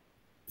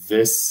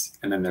this,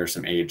 and then there's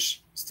some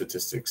age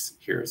statistics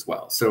here as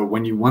well. So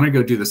when you want to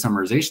go do the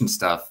summarization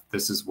stuff,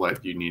 this is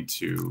what you need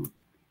to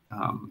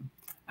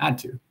add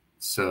to.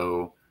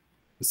 So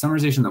the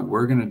summarization that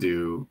we're going to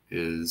do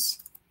is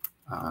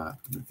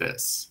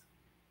this.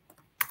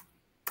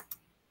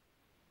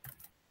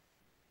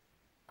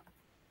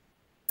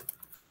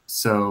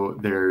 So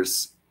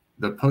there's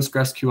the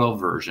PostgreSQL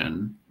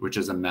version, which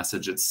is a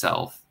message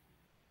itself.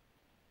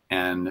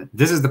 And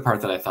this is the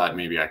part that I thought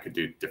maybe I could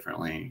do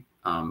differently.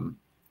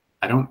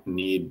 I don't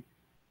need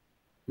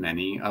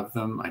many of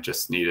them. I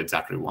just need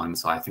exactly one.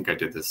 So I think I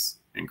did this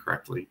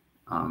incorrectly.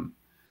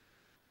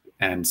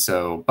 And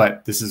so,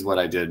 but this is what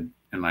I did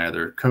in my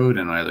other code,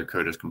 and my other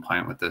code is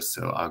compliant with this.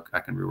 So I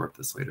can rework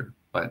this later.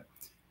 But,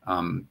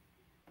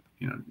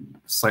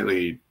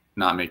 slightly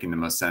not making the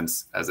most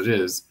sense as it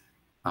is.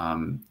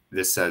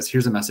 This says,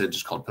 here's a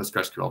message called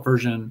PostgreSQL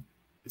version.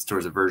 It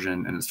stores a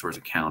version and it stores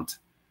a count.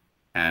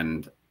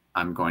 And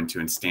I'm going to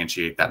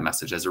instantiate that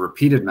message as a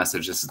repeated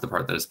message. This is the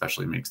part that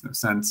especially makes no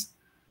sense.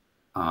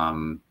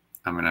 I'm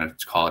going to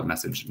call it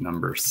message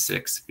number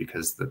 6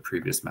 because the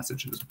previous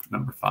message was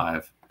number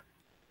 5.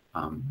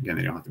 Again,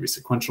 they don't have to be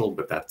sequential,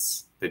 but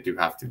they do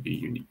have to be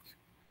unique.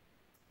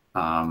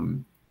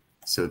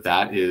 So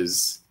that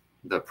is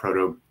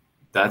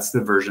that's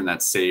the version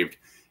that's saved.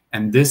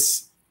 And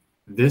this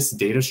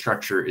data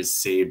structure is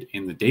saved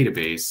in the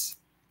database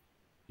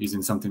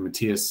using something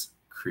Matthias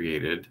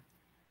created,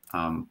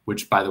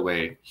 which, by the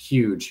way,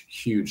 huge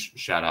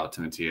shout out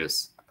to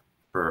Matthias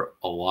for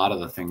a lot of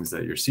the things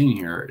that you're seeing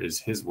here is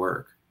his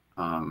work.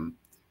 And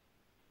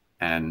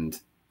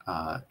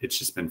it's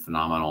just been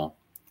phenomenal.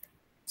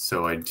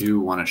 So I do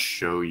want to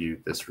show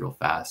you this real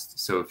fast.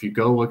 So if you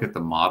go look at the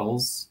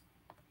models,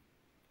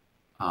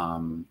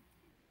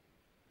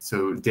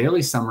 so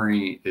daily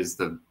summary is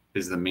the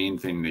main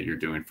thing that you're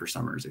doing for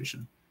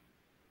summarization.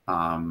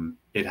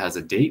 It has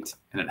a date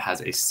and it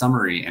has a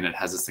summary and it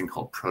has this thing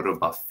called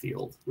protobuf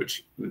field,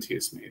 which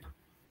Matthias made.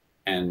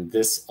 And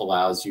this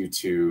allows you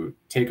to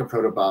take a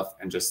protobuf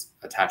and just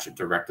attach it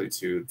directly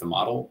to the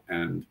model,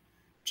 and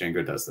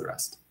Django does the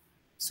rest.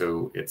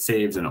 So it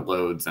saves and it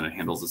loads and it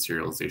handles the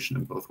serialization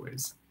in both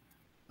ways.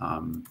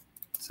 So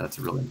that's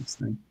a really nice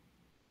thing.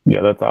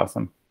 Yeah, that's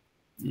awesome.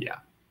 Yeah.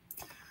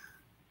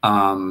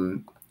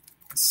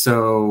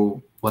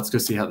 So let's go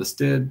see how this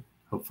did.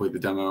 Hopefully the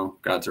demo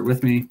gods are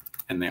with me,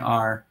 and they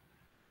are.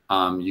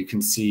 You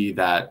can see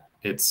that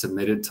it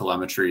submitted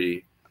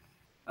telemetry.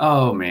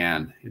 Oh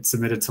man, it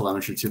submitted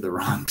telemetry to the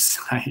wrong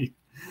site.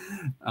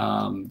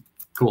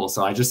 Cool,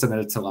 so I just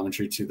submitted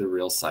telemetry to the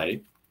real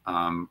site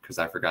because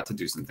I forgot to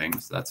do some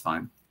things. So that's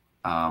fine.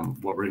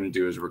 What we're going to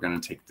do is we're going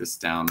to take this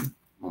down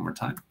one more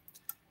time,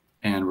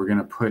 and we're going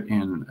to put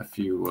in a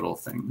few little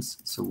things.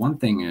 So one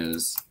thing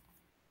is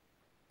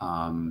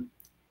I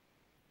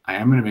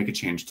am going to make a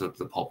change to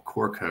the pulp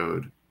core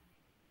code.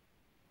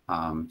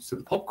 So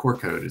the pulp core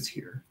code is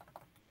here.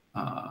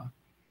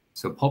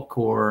 So pulp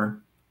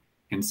core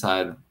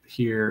inside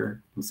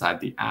here,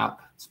 inside the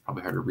app, it's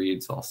probably hard to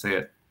read, so I'll say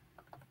it.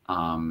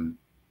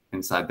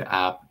 Inside the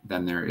app,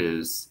 then there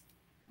is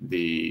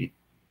the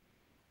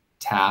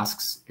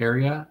tasks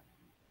area,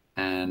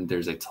 and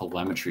there's a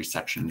telemetry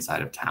section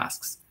inside of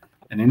tasks.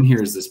 And in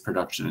here is this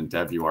production and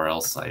dev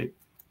URL site.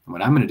 And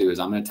what I'm going to do is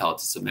I'm going to tell it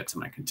to submit to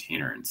my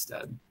container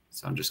instead.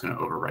 So I'm just going to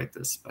overwrite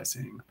this by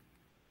saying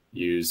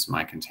use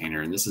my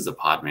container. And this is a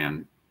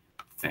Podman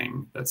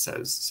thing that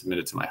says submit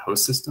it to my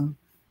host system.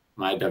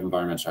 My dev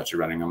environment is actually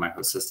running on my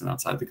host system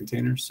outside the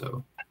container.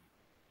 So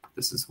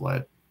this is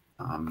what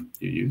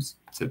you use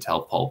to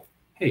tell Pulp,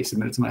 hey,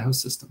 submit it to my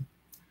host system.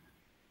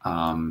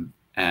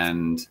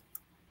 And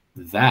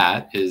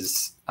that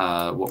is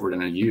what we're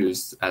going to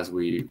use as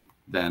we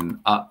then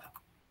up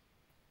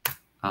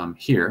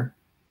here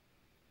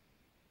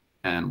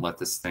and let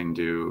this thing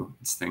do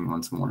its thing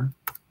once more.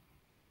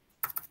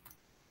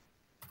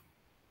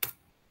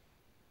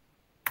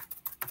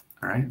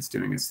 All right, it's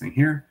doing its thing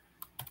here.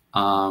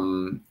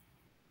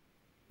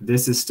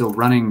 This is still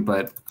running,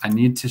 but I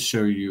need to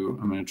show you,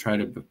 I'm going to try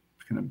to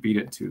kind of beat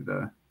it to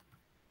the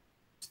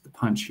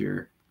punch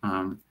here.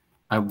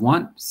 I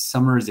want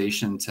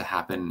summarization to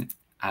happen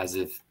as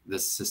if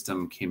this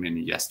system came in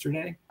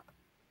yesterday.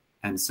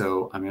 And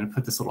so I'm going to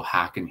put this little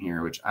hack in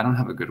here, which I don't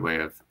have a good way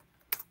of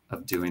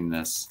doing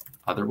this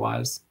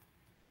otherwise.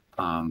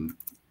 Let me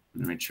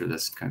make sure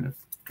this kind of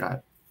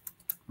got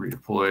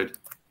redeployed.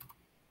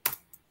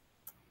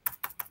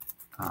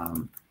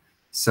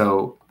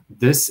 So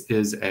this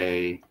is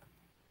a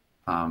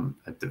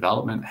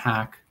development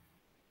hack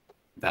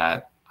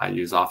that I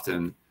use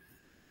often,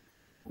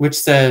 which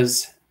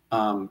says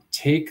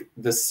take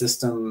the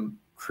system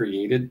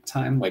created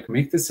time, like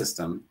make the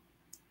system,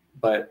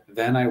 but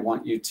then I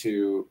want you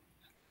to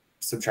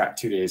subtract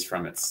 2 days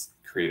from its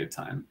created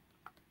time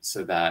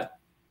so that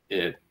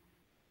it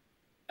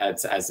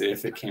adds as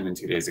if it came in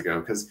 2 days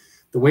ago. Because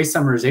the way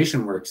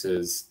summarization works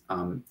is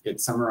it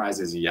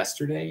summarizes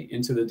yesterday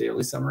into the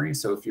daily summary.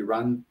 So if you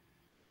run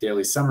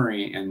daily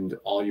summary and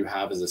all you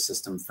have is a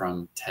system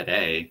from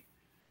today,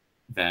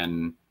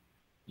 then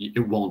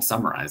it won't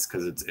summarize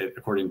because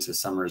according to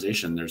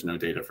summarization, there's no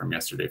data from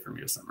yesterday for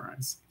me to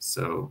summarize.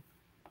 So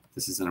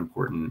this is an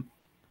important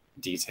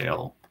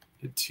detail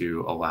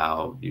to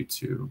allow you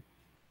to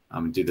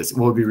do this.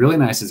 What would be really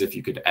nice is if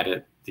you could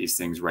edit these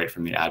things right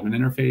from the admin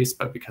interface,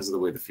 but because of the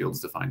way the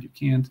field's defined, you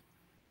can't.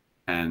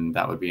 And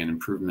that would be an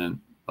improvement,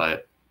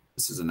 but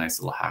this is a nice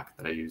little hack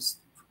that I use.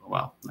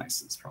 Well,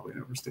 nice, it's probably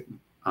an overstatement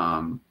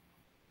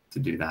to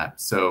do that.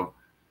 So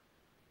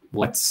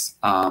let's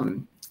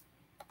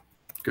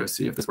go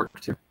see if this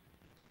worked here.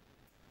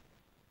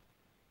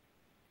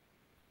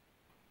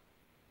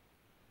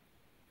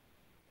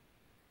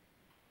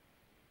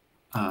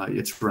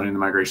 It's running the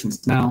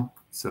migrations now,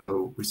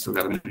 so we still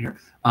got a minute here.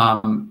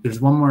 There's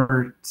one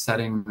more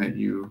setting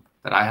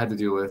that I had to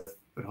deal with,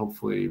 but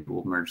hopefully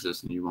we'll merge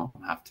this and you won't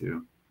have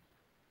to.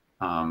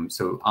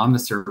 So on the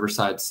server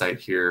side site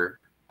here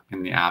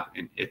in the app,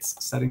 in its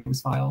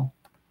settings file,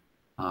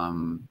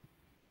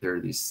 there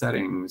are these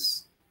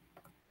settings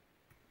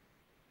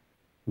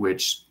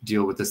which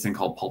deal with this thing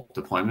called pulp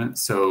deployment.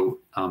 So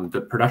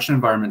the production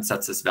environment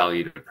sets this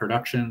value to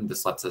production.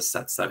 This lets us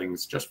set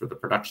settings just for the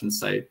production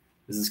site.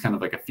 This is kind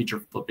of like a feature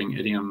flipping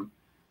idiom.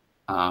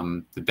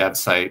 The dev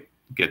site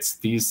gets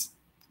this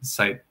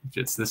set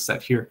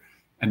here.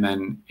 And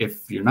then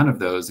if you're none of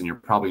those and you're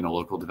probably in a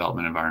local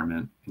development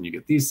environment and you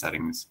get these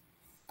settings,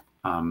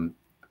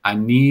 I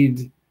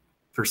need,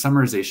 for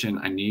summarization,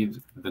 I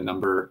need the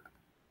number,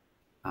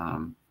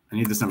 I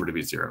need this number to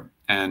be 0.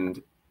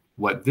 And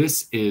what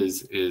this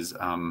is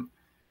the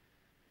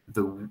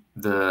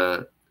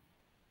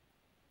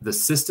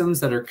systems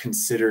that are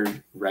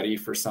considered ready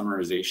for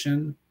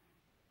summarization,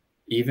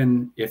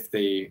 even if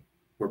they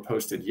were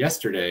posted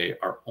yesterday,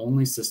 are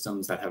only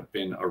systems that have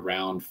been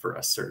around for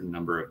a certain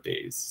number of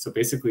days. So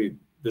basically,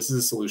 this is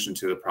a solution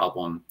to the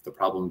problem. The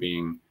problem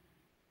being,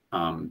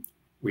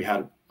 we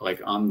had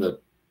like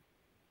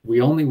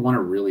we only want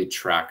to really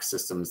track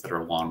systems that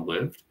are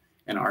long-lived,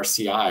 and our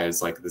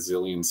CIs, like the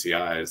zillion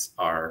CIs,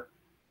 are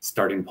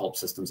starting pulp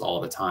systems all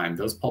the time.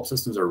 Those pulp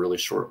systems are really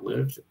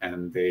short-lived,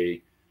 and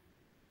they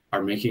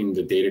are making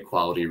the data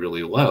quality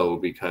really low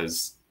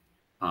because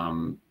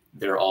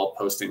they're all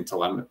posting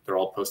they're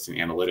all posting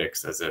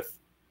analytics as if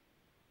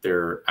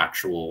they're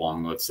actual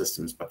long-lived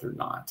systems, but they're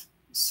not.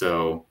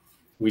 So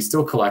we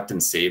still collect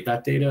and save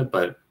that data,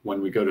 but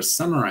when we go to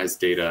summarize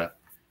data,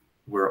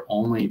 we're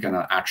only going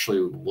to actually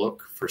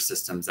look for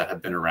systems that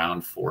have been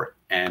around for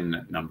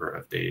N number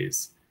of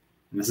days.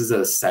 And this is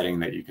a setting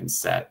that you can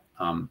set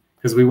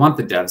because we want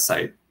the dev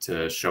site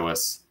to show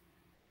us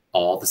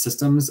all the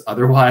systems.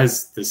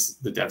 Otherwise,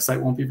 the dev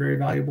site won't be very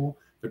valuable.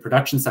 The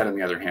production side, on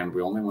the other hand,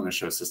 we only want to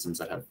show systems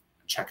that have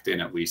checked in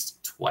at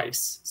least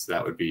twice. So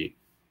that would be,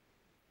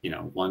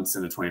 once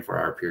in a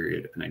 24-hour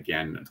period and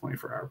again in a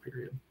 24-hour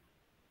period.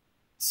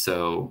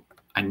 So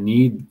I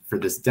need, for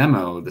this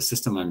demo, the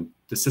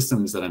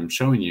systems that I'm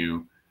showing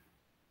you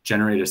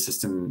generate a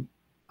system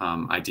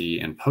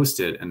ID and post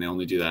it, and they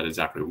only do that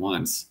exactly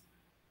once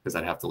because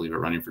I'd have to leave it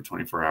running for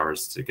 24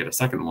 hours to get a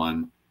second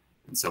one.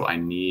 And so I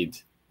need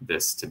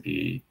this to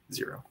be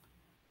 0.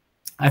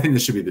 I think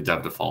this should be the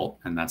dev default,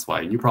 and that's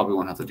why you probably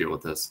won't have to deal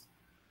with this,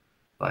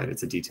 but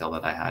it's a detail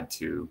that I had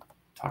to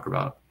talk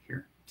about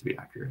here to be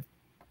accurate.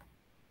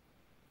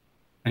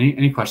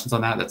 Any questions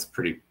on that? That's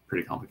pretty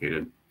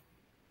complicated.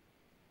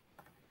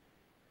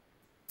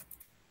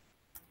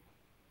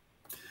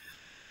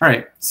 All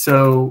right,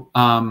 so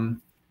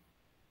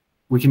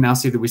we can now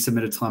see that we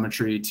submitted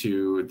telemetry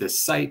to this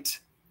site.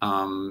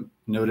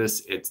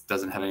 Notice it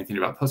doesn't have anything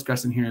about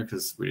Postgres in here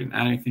because we didn't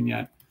add anything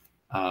yet.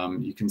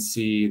 You can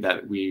see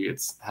that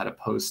it's had a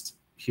post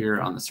here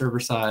on the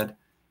server side.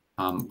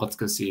 Let's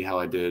go see how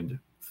I did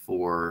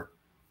for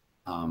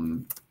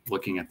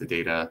looking at the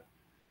data.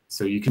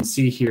 So you can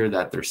see here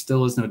that there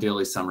still is no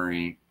daily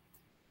summary.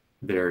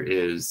 There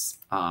is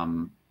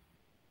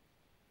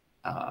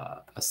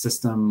a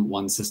system,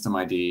 one system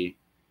ID.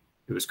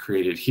 It was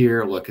created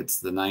here. Look, it's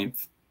the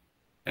 9th.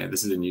 And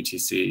this is in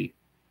UTC.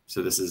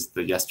 So this is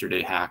the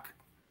yesterday hack.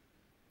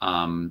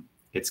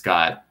 It's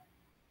got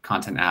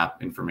content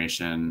app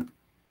information,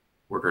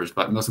 workers,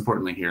 but most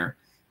importantly here,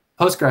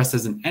 Postgres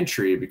has an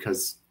entry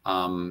because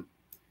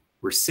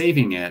we're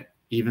saving it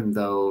even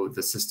though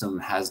the system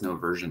has no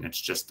version.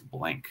 It's just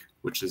blank,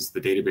 which is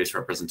the database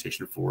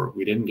representation for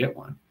we didn't get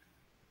one.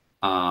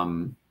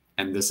 And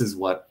this is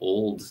what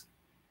old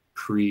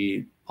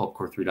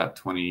pre-PulpCore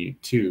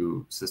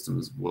 3.22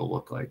 systems will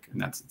look like, and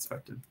that's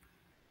expected.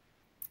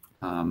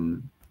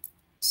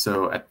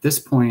 So at this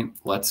point,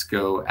 let's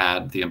go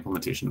add the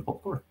implementation of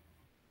PulpCore.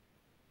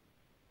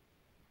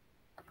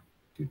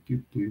 Here's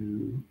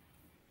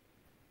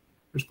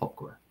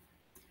PulpCore.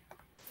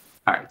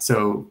 All right,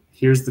 so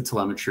here's the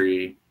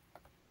telemetry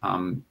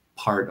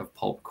part of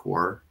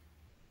PulpCore.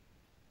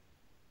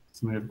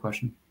 Somebody have a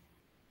question?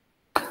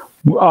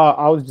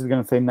 I was just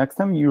going to say, next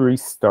time you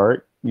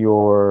restart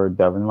your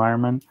dev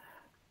environment,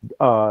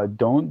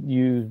 don't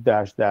use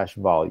 --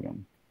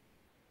 volume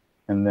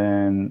and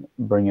then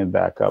bring it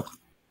back up.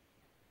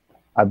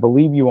 I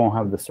believe you won't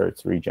have the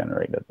certs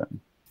regenerated then.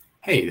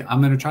 Hey,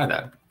 I'm going to try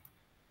that.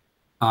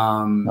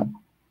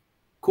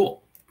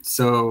 Cool.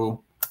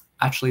 So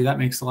actually, that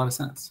makes a lot of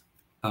sense.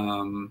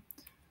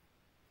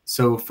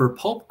 So for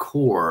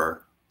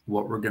PulpCore,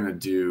 what we're going to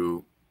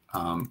do,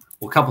 well,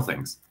 a couple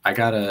things. I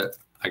gotta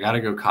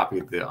go copy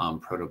the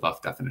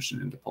protobuf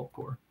definition into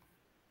PulpCore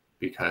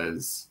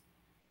because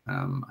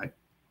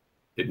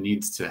it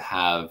needs to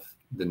have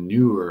the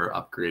newer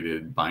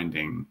upgraded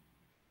binding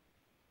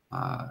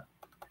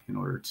in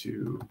order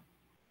to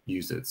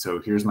use it. So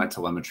here's my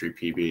telemetry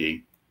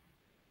PB.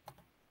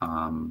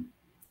 And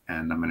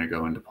I'm going to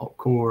go into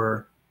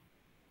PulpCore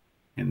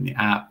in the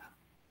app.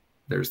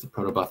 There's the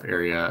protobuf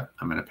area.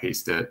 I'm going to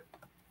paste it.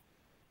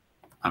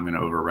 I'm going to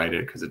overwrite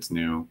it because it's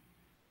new.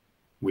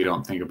 We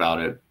don't think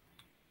about it.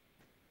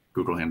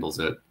 Google handles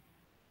it.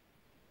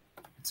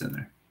 It's in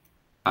there.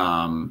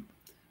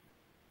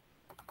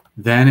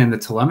 Then in the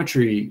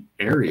telemetry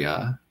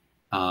area,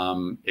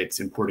 it's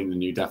importing the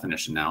new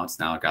definition now. It's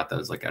now got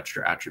those like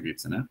extra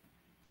attributes in it.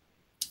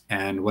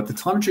 And what the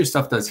telemetry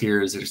stuff does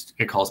here is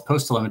it calls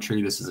post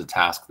telemetry. This is a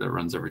task that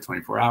runs every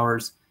 24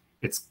 hours.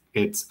 It's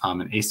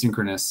an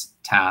asynchronous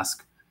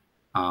task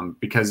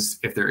because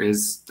if there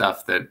is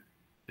stuff that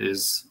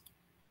is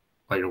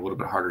like a little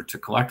bit harder to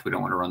collect, we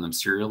don't want to run them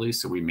serially.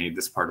 So we made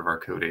this part of our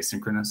code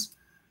asynchronous.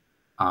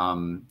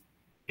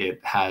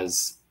 It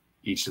has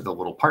each of the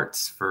little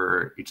parts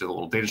for each of the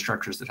little data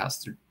structures that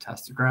has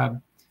to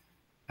grab,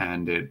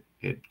 and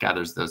it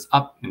gathers those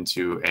up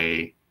into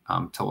a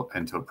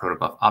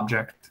protobuf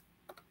object.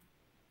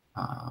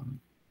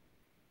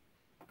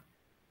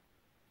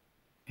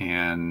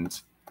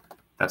 And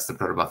that's the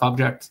protobuf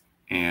object.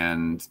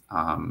 And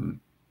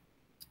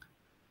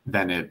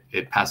then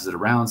it passes it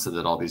around so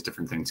that all these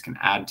different things can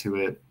add to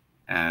it.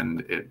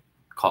 And it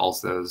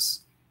calls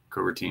those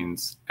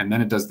coroutines. And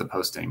then it does the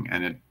posting.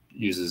 And it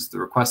uses the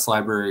request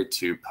library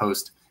to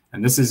post.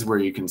 And this is where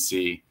you can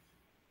see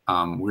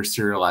we're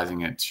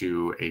serializing it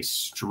to a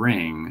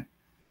string.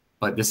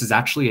 But this is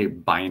actually a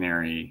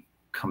binary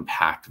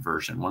compact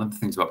version. One of the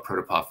things about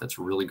protobuf that's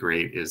really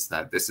great is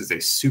that this is a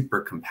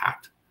super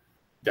compact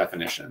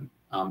definition.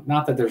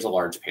 Not that there's a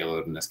large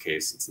payload in this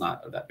case. It's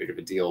not that big of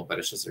a deal, but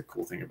it's just a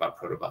cool thing about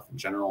protobuf in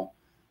general.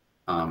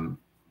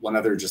 One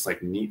other just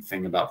like neat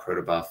thing about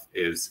protobuf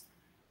is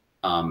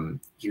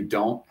you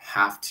don't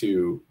have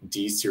to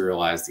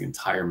deserialize the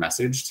entire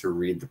message to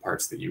read the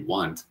parts that you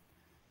want.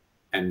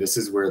 And this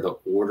is where the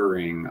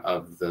ordering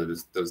of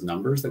those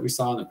numbers that we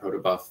saw in the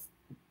protobuf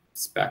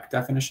spec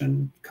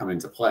definition come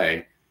into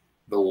play.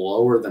 The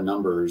lower the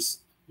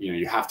numbers,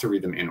 you have to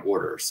read them in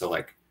order. So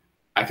like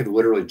I could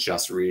literally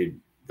just read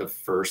the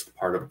first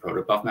part of a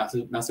protobuf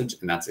message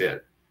and that's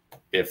it.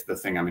 If the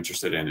thing I'm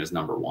interested in is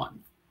number 1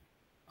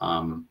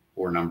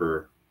 or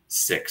number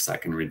 6, I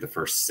can read the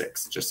first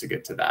 6 just to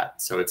get to that.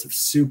 So it's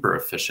super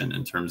efficient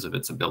in terms of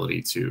its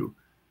ability to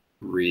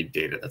read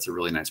data. That's a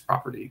really nice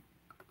property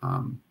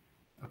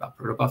about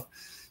protobuf.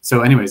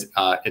 So anyways,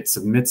 it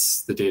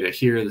submits the data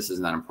here. This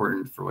is not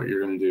important for what you're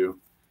going to do,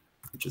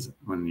 which is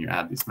when you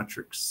add these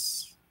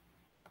metrics.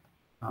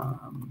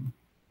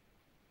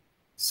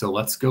 So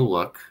let's go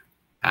look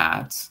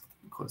at,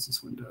 close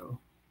this window,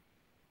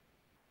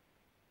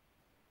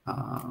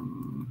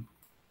 the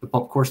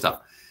PulpCore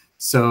stuff.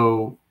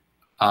 So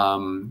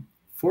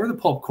for the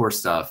PulpCore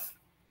stuff,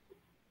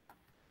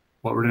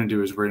 what we're going to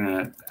do is we're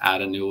going to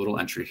add a new little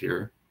entry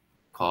here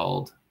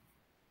called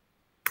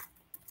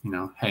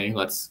hey,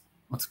 let's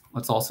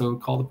also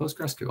call the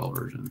PostgreSQL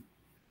version.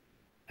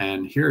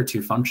 And here are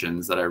two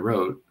functions that I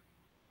wrote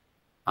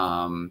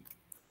to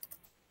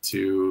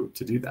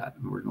do that,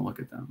 and we're going to look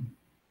at them.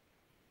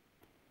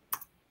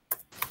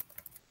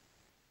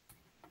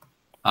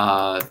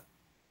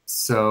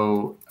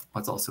 So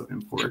let's also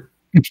import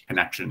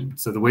connection.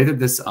 So the way that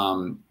this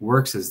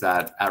works is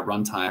that at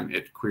runtime,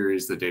 it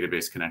queries the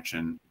database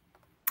connection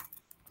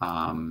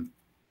and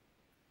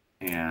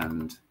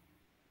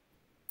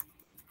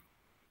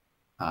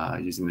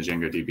using the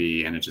Django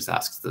DB, and it just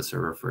asks the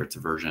server for its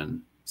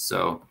version.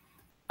 So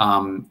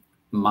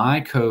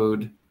my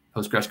code,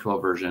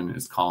 PostgreSQL version,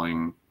 is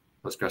calling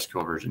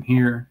PostgreSQL version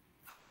here.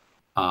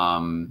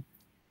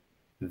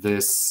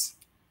 This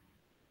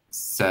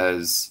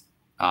says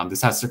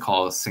this has to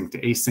call sync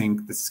to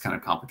async. This is kind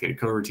of complicated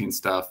coroutine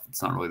stuff.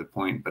 It's not really the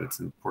point, but it's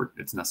important.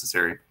 It's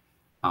necessary.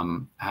 I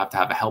have to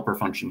have a helper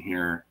function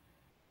here,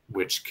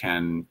 which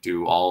can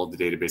do all of the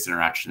database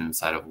interaction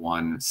inside of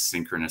one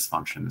synchronous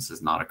function. This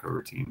is not a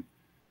coroutine.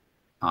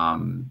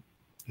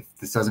 If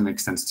this doesn't make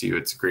sense to you,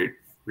 it's a great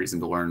reason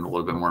to learn a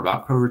little bit more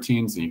about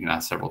coroutines, and you can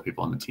ask several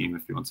people on the team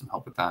if you want some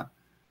help with that.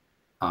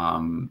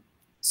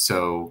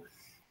 So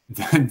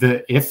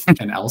the if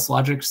and else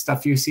logic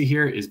stuff you see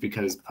here is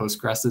because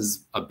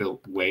Postgres's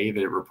way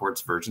that it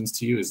reports versions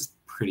to you is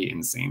pretty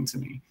insane to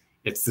me.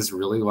 It's this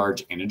really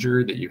large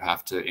integer that you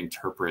have to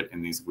interpret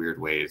in these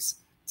weird ways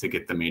to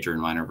get the major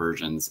and minor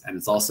versions. And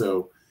it's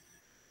also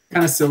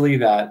kind of silly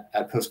that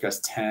at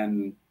Postgres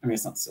 10, I mean,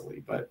 it's not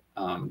silly, but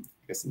I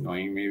guess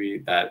annoying maybe,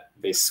 that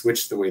they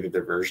switched the way that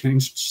their versioning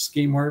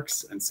scheme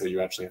works. And so you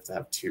actually have to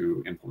have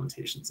two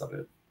implementations of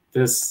it.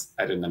 This,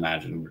 I didn't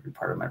imagine would be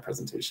part of my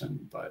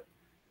presentation, but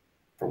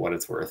for what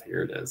it's worth,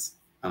 here it is.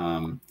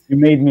 You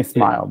made me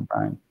smile,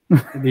 Brian.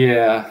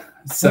 Yeah.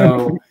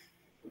 So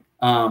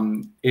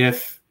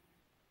if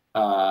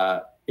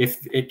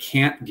it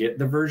can't get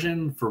the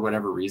version for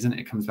whatever reason,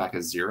 it comes back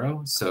as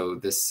 0. So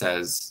this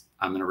says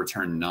I'm going to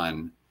return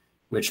none,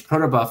 which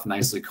protobuf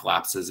nicely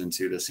collapses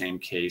into the same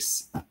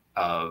case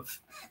of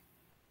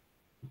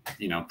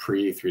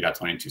pre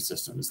 3.22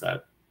 systems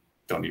that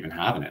don't even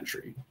have an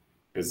entry,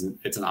 because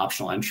it's an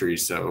optional entry,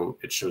 so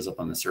it shows up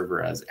on the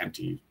server as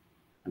empty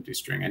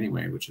string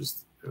anyway, which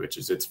is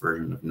its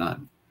version of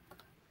none.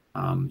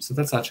 So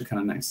that's actually kind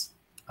of nice.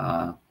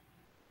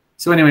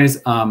 So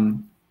anyways,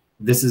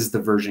 this is the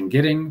version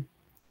getting.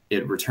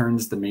 It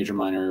returns the major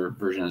minor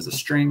version as a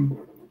string.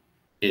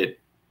 It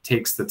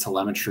takes the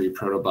telemetry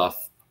protobuf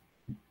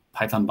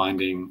Python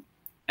binding,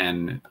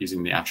 and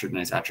using the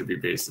nice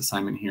attribute-based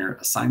assignment here,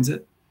 assigns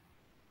it,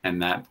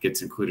 and that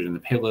gets included in the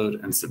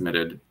payload and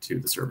submitted to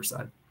the server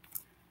side.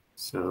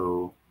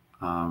 So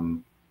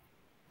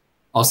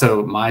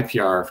also, my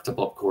PR to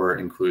PulpCore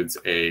includes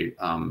a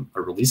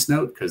release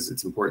note, because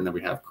it's important that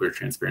we have clear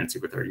transparency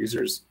with our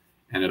users.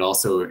 And it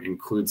also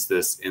includes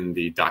this in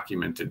the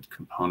documented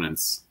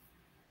components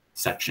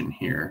section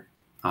here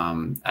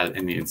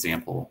in the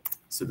example.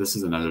 So this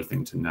is another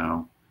thing to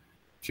know.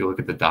 If you look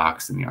at the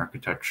docs and the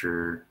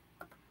architecture,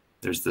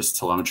 there's this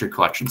telemetry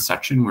collection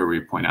section where we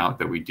point out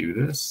that we do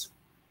this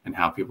and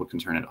how people can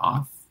turn it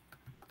off.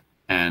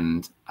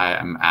 And I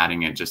am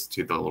adding it just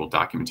to the little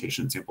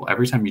documentation example.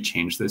 Every time you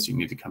change this, you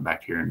need to come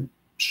back here and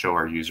show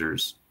our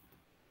users,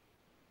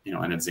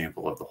 an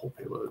example of the whole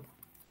payload.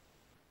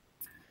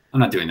 I'm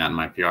not doing that in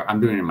my PR.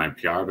 I'm doing it in my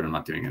PR, but I'm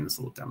not doing it in this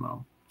little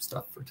demo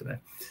stuff for today.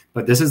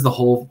 But this is the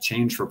whole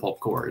change for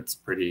PulpCore. It's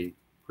pretty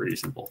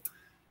simple.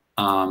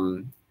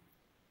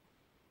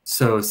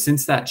 So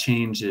since that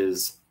change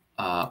is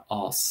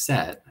all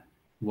set,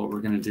 what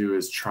we're going to do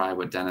is try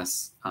what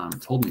Dennis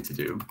told me to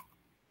do,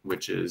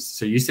 which is,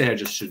 so you say I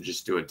should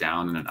just do a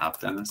down and an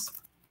up, Dennis?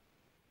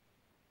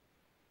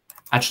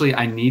 Actually,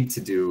 I need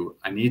to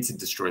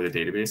destroy the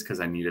database because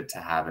I need it to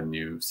have a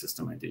new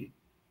system ID.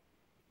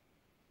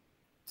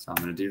 So I'm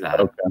going to do that.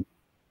 Okay,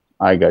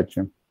 I got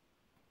you.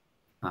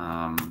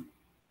 And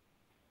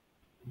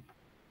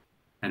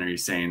are you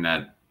saying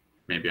that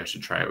maybe I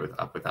should try it with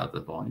up without the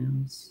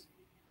volumes?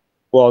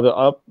 Well,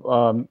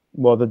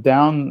 the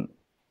down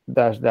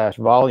 --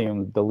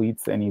 volumes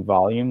deletes any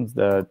volumes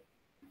that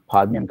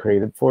Podman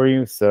created for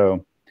you.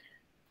 So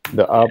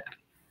the up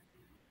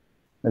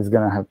is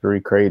going to have to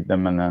recreate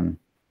them, and then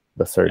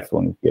the search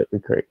will need to get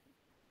recreated.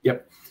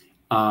 Yep.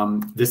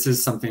 This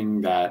is something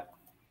that,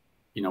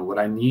 what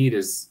I need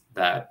is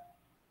that,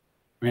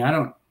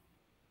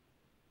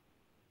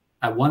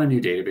 I want a new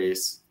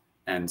database.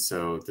 And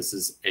so this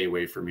is a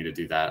way for me to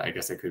do that. I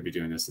guess I could be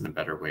doing this in a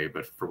better way,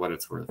 but for what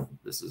it's worth,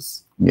 this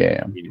is a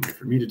convenient way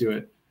for me to do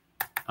it.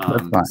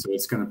 So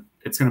it's gonna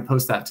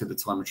post that to the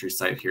telemetry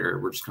site here.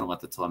 We're just gonna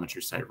let the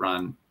telemetry site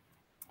run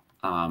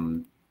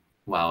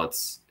while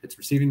it's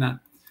receiving that.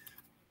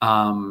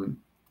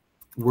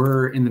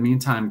 We're in the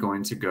meantime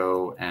going to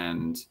go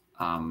and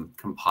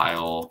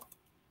compile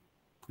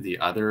the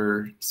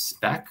other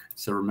spec.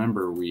 So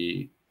remember,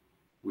 we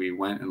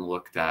went and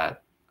looked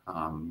at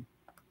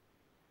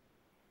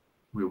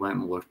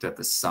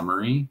the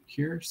summary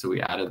here. So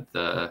we added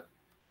the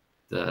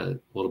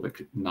little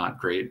bit not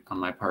great on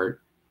my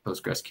part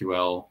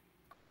PostgreSQL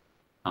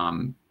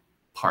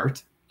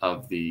part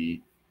of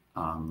the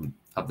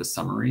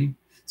summary.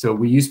 So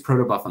we use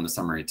protobuf on the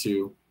summary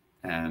too,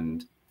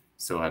 and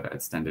so I've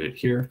extended it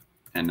here.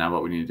 And now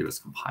what we need to do is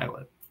compile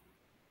it.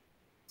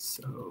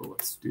 So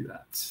let's do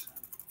that.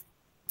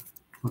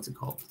 What's it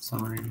called?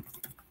 Summary.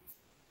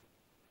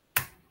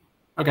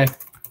 Okay.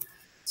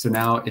 So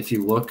now if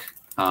you look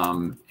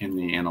in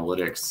the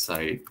analytics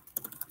site,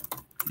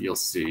 you'll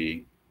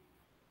see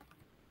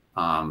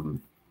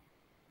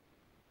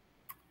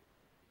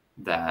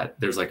that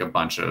there's like a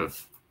bunch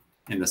of,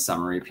 in the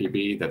summary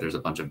PB, that there's a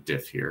bunch of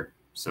diff here.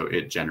 So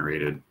it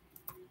generated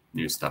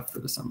new stuff for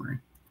the summary.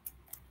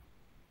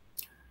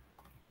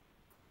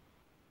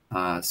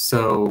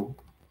 So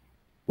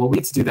what we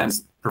need to do then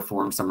is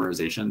perform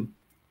summarization.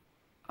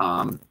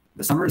 The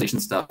summarization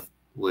stuff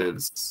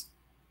lives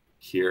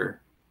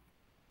here.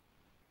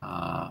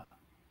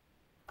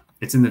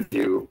 It's in the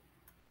view.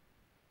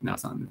 No,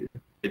 it's not in the view.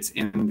 It's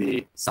in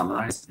the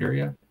summarize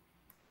area.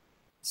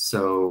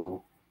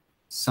 So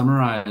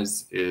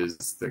summarize is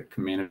the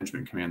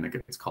management command that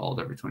gets called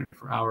every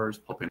 24 hours.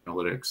 Pulp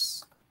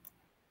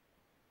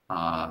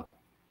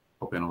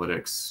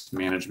Analytics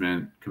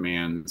management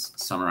commands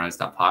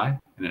summarize.py,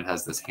 and it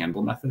has this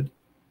handle method.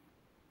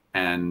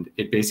 And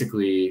it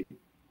basically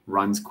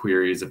runs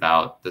queries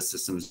about the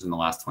systems in the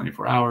last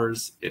 24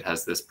 hours. It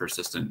has this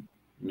persistent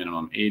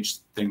minimum age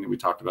thing that we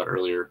talked about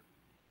earlier.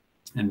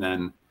 And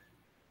then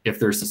if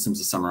there are systems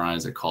to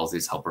summarize, it calls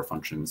these helper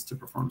functions to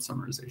perform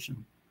summarization.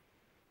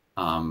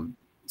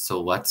 So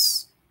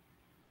let's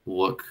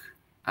look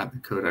at the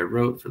code I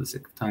wrote for the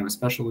sake of time,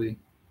 especially.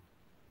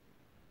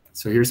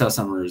 So here's how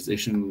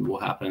summarization will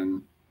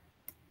happen.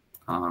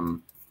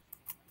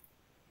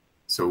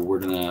 So we're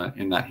gonna,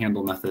 in that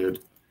handle method,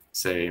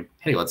 say,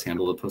 hey, let's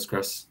handle the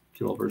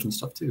PostgreSQL version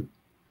stuff too.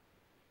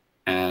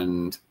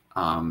 And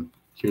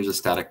here's a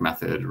static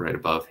method right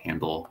above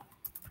handle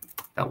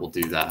that will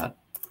do that.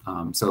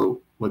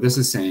 So what this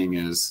is saying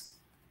is,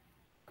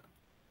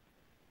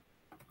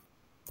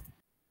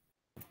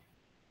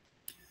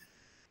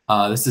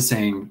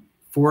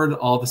 forward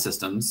all the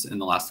systems in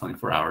the last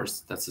 24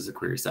 hours. That's as a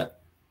query set.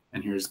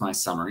 And here's my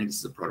summary. This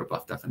is a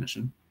protobuf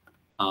definition.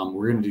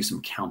 We're going to do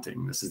some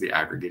counting. This is the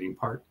aggregating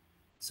part.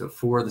 So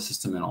for the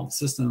system and all the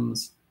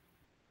systems,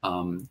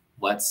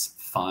 let's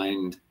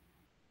find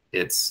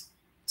its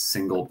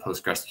single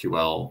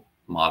PostgreSQL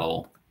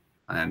model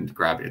and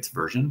grab its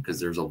version, because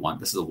there's a one.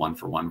 This is a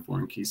one-for-one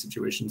foreign key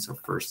situation. So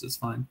first is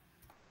fine.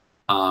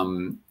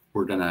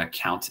 We're going to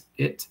count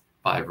it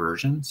by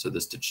version. So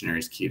this dictionary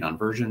is keyed on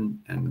version,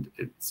 and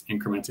it's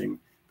incrementing.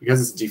 Because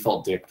it's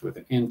default dict with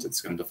an int,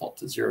 it's going to default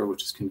to 0,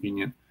 which is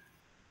convenient.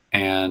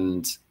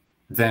 And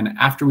then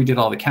after we did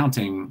all the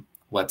counting,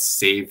 let's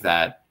save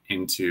that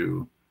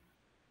into,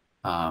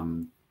 yeah,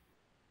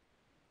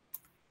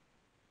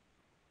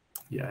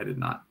 I did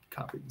not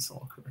copy this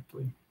all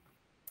correctly.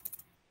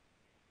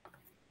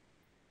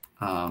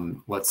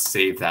 Let's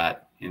save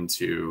that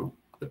into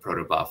the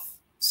protobuf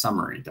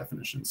summary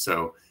definition.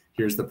 So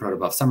here's the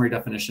protobuf summary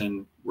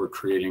definition. We're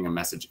creating a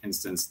message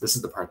instance. This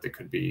is the part that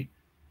could be,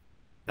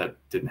 that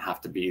didn't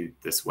have to be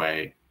this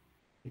way.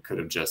 It could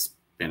have just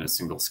been a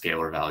single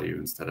scalar value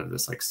instead of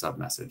this like sub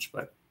message,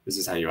 but this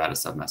is how you add a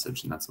sub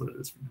message, and that's what it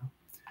is for now.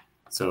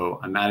 So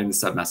I'm adding the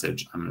sub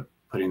message. I'm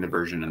putting the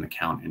version and the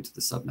count into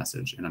the sub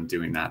message, and I'm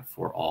doing that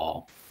for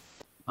all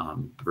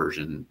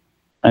version.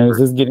 And is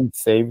this getting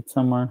saved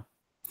somewhere?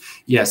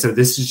 Yeah, so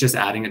this is just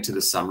adding it to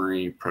the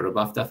summary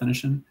protobuf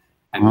definition,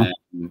 and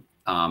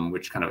then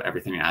which kind of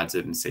everything adds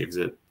it and saves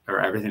it,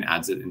 or everything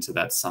adds it into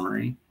that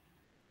summary.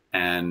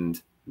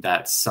 And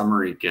that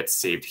summary gets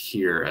saved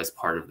here as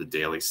part of the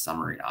daily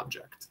summary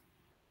object.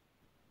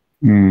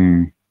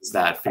 It's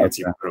that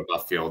fancy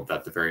protobuf field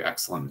that the very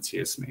excellent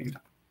Matthias made.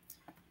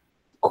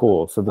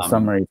 Cool. So the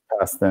summary is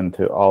passed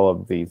into all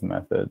of these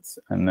methods,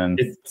 and then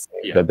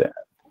yeah, at the end.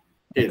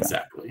 Okay.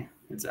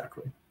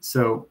 Exactly.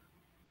 So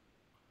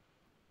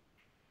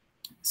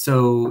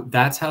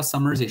that's how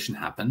summarization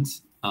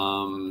happens.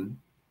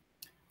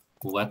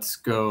 Let's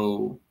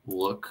go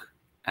look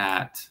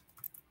at.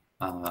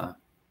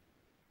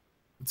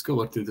 Let's go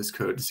look through this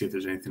code to see if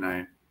there's anything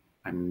I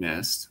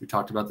missed. We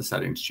talked about the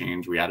settings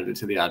change. We added it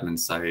to the admin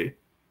site.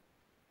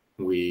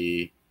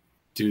 We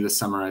do the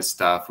summarize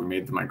stuff. We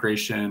made the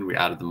migration. We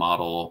added the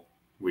model.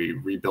 We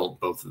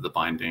rebuilt both of the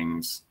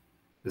bindings.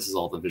 This is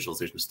all the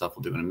visualization stuff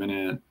we'll do in a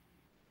minute.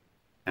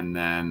 And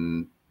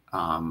then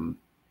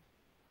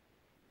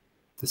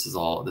this is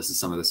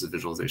some of this is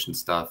visualization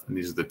stuff. And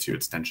these are the two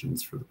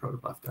extensions for the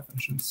protobuf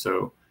definition.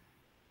 So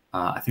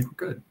I think we're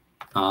good.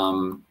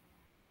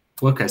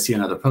 Look, I see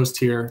another post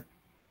here.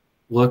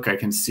 Look, I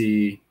can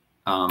see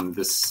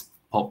this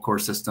Pulp core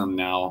system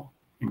now,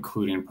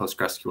 including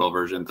PostgreSQL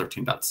version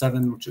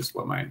 13.7, which is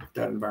what my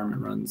dev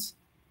environment runs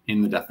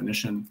in the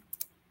definition.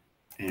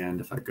 And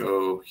if I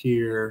go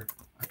here,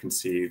 I can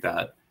see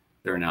that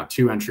there are now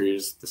 2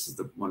 entries. This is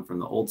the one from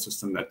the old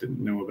system that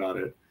didn't know about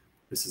it.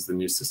 This is the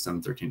new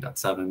system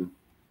 13.7.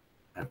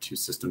 I have 2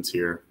 systems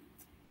here.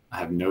 I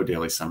have no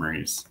daily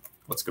summaries.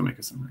 Let's go make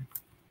a summary.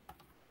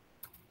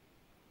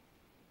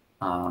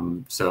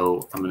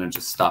 So I'm going to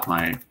just stop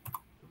my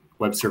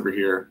web server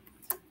here.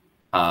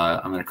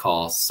 I'm going to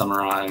call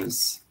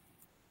summarize,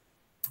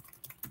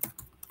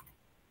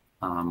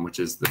 which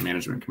is the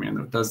management command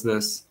that does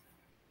this.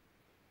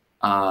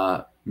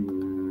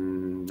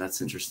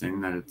 That's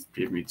interesting that it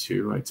gave me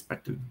 2. I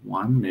expected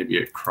 1. Maybe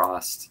it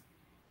crossed.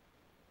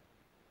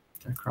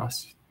 Did I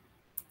cross?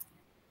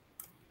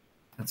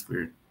 That's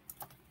weird.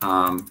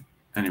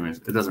 Anyways,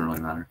 it doesn't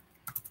really matter.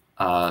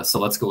 So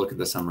let's go look at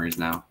the summaries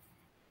now.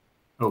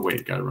 Oh,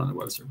 wait, got to run the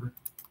web server.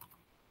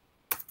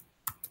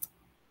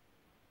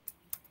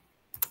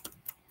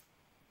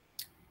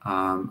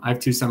 I have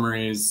 2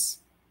 summaries.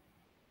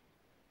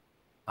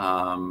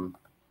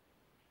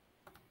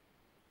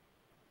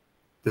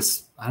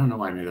 This, I don't know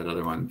why I made that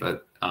other one,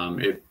 but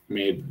it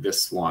made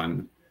this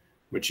one,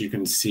 which you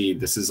can see,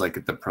 this is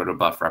like the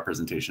protobuf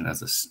representation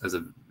as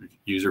a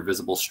user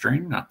visible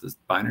string, not this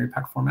binary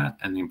pack format.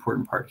 And the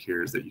important part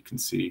here is that you can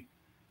see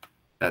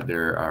that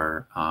there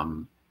are,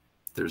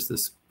 there's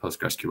this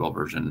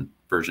PostgreSQL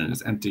version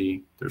is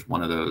empty. There's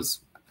one of those,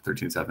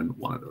 13.7,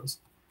 one of those.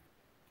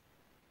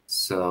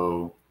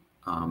 So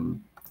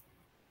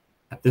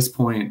at this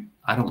point,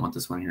 I don't want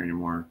this one here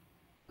anymore.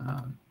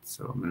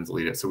 So I'm going to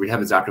delete it. So we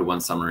have exactly 1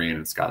 summary, and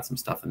it's got some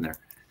stuff in there.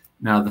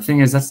 Now, the thing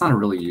is, that's not a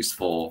really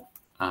useful,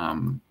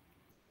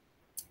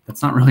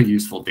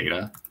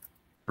 data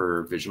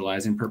for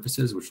visualizing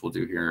purposes, which we'll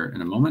do here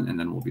in a moment, and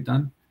then we'll be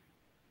done.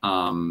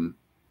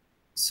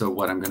 So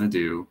what I'm going to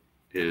do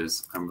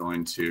is I'm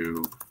going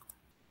to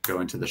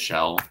go into the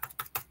shell,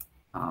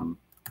 and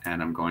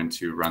I'm going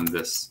to run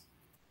this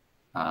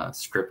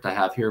script I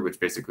have here, which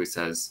basically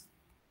says,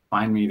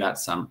 find me that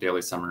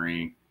daily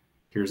summary.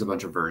 Here's a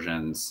bunch of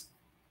versions.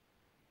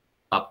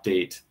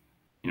 Update,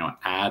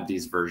 add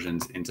these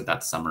versions into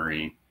that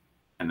summary,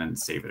 and then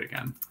save it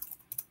again.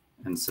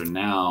 And so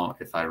now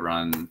if I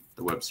run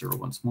the web server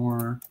once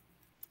more,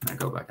 and I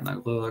go back and I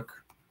look,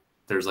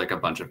 there's like a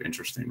bunch of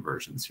interesting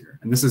versions here.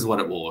 And this is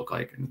what it will look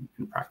like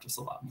in practice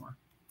a lot more.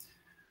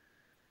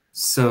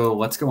 So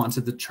let's go on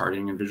to the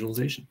charting and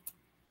visualization.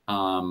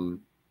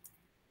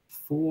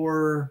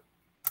 For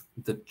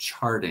the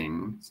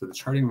charting, so the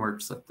charting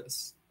works like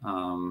this.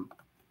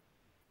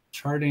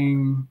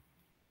 Charting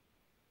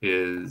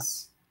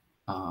is,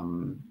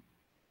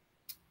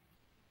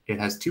 it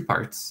has 2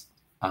 parts.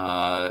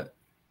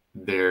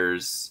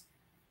 There's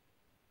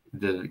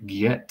the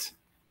get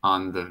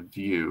on the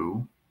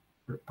view.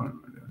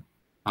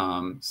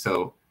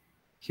 So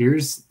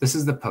this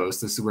is the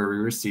post. This is where we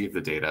receive the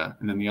data.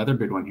 And then the other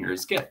big one here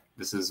is get.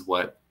 This is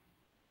what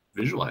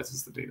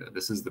visualizes the data.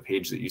 This is the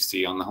page that you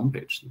see on the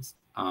homepage.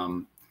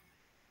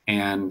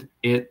 And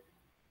it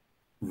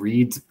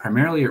reads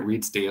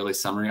daily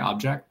summary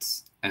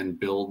objects and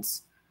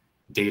builds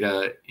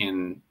data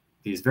in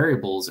these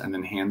variables and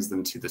then hands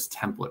them to this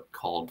template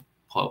called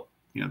Pulp,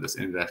 this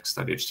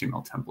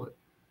index.html template.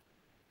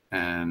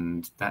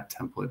 And that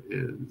template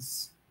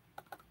is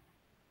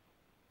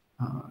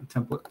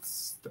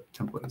templates. The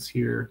template is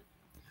here.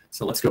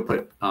 So let's go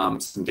put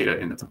some data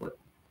in the template.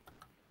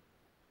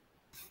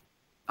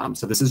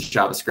 So this is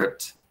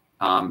JavaScript.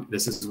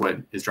 This is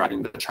what is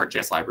driving the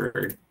chart.js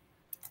library.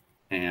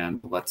 And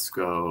let's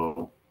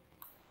go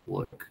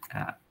look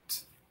at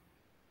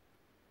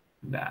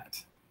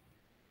that.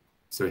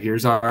 So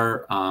here's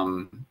our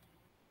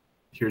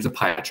here's a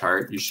pie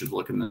chart. You should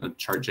look in the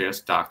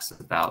chart.js docs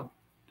about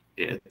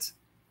it.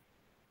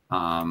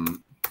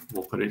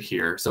 We'll put it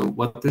here. So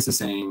what this is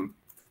saying,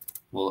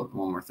 well,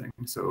 one more thing.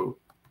 So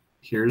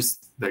here's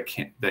the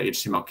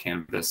HTML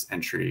canvas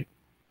entry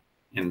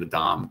in the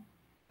DOM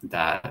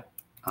that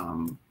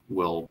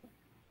will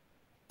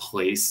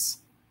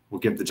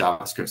give the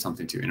JavaScript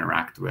something to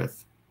interact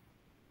with.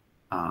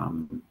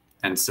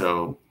 And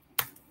so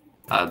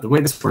the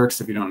way this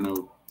works, if you don't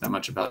know that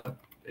much about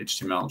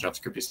HTML,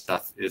 JavaScript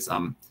stuff, is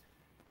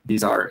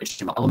these are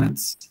HTML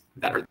elements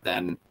that are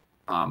then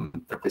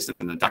they're placed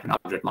in the document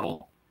object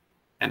model,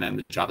 and then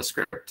the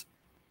JavaScript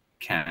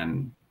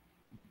can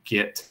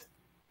get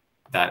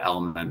that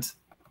element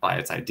by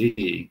its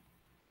ID,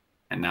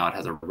 and now it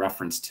has a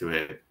reference to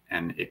it,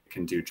 and it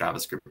can do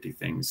JavaScript-y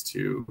things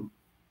to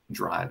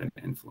drive and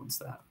influence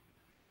that.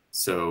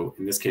 So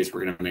in this case,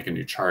 we're going to make a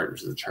new chart,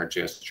 which is a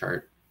chart.js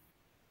chart,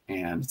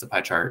 and it's a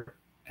pie chart.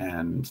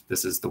 And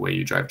this is the way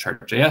you drive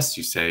chart.js.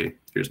 You say,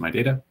 here's my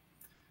data.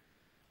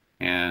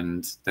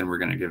 And then we're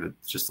going to give it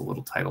just a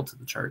little title to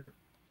the chart.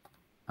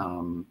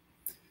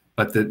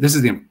 But this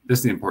is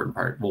the important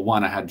part. Well,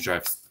 one, I had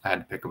to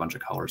pick a bunch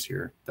of colors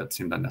here. That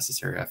seemed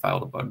unnecessary. I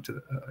filed a bug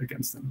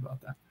against them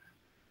about that.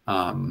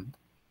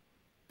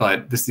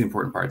 But this is the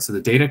important part. So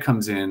the data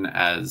comes in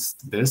as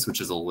this,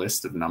 which is a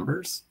list of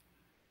numbers.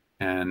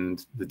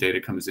 And the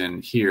data comes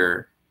in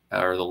here,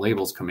 or the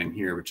labels come in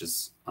here, which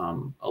is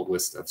a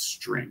list of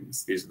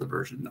strings. These are the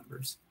version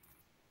numbers.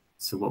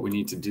 So what we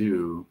need to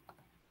do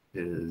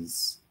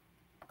is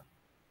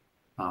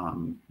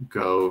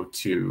go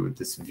to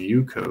this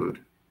view code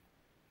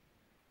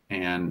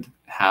and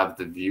have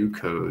the view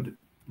code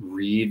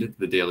read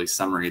the daily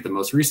summary, the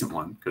most recent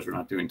one, because we're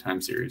not doing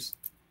time series.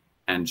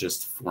 and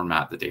just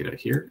format the data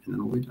here, and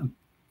then we'll be done.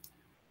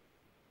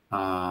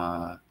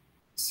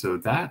 So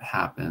that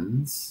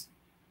happens.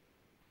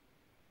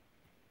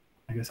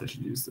 I guess I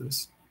should use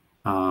this.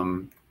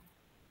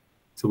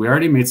 So we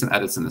already made some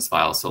edits in this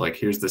file. So like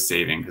here's the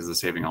saving, because the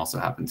saving also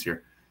happens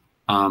here.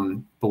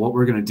 But what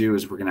we're going to do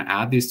is we're going to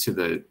add these to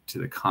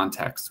the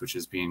context, which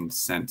is being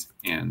sent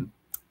in.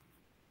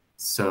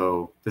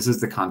 So this is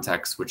the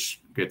context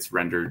which gets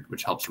rendered,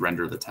 which helps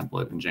render the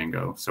template in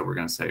Django. So we're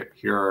going to say,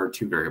 here are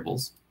 2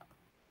 variables.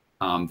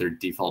 They're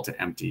default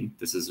to empty.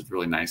 This is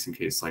really nice in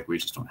case like we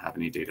just don't have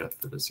any data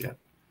for this yet.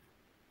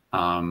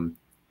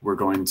 We're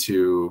going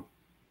to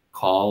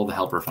call the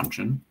helper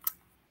function.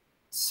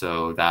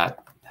 So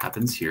that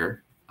happens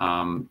here.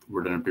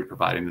 We're going to be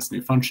providing this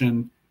new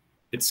function.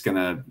 It's going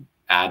to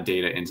add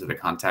data into the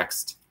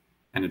context,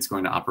 and it's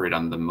going to operate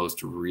on the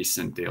most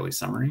recent daily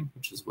summary,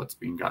 which is what's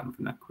being gotten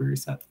from that query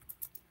set.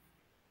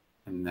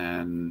 And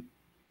then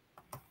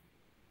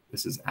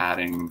this is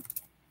adding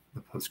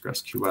the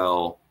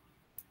PostgreSQL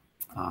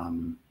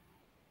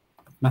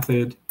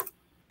method.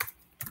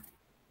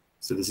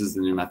 So this is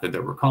the new method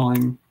that we're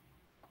calling.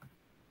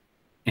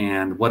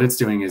 And what it's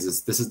doing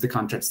is this is the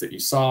context that you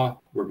saw.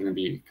 We're going to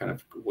be kind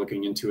of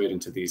looking into it,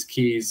 into these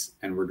keys,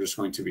 and we're just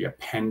going to be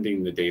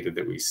appending the data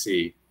that we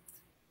see.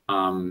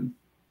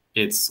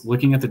 It's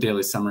looking at the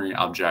daily summary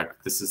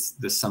object.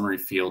 This summary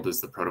field is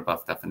the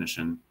protobuf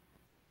definition,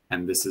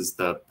 and this is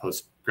the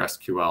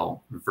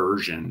PostgreSQL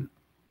version.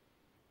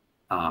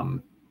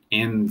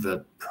 In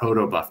the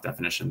protobuf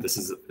definition, this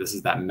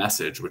is that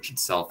message, which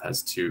itself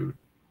has 2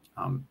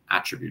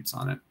 attributes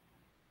on it.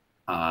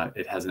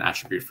 It has an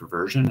attribute for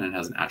version and it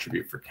has an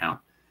attribute for count.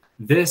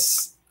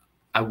 This,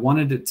 I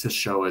wanted it to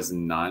show as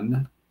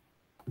none.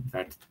 In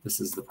fact, this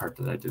is the part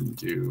that I didn't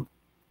do.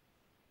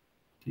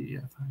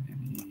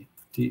 D-E-F-I-N-E,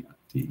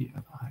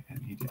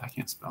 D-E-F-I-N-E-D, I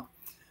can't spell.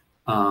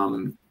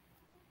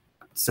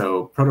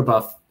 So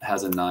protobuf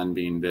has a none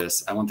being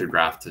this. I want the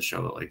graph to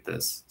show it like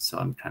this. So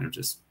I'm kind of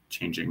just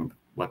changing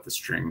what the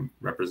string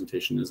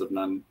representation is of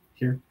none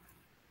here.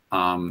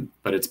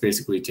 But it's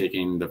basically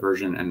taking the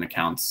version and the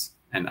counts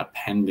and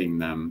appending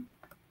them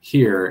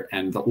here,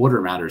 and the order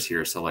matters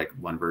here. So like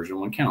 1 version,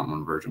 1 count,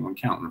 1 version, 1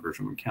 count, 1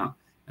 version, 1 count.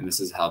 And this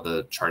is how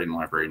the charting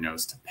library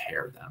knows to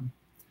pair them.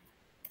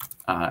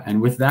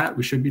 And with that,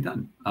 we should be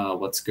done.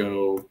 Let's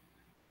go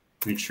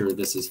make sure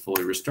this is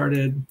fully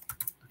restarted.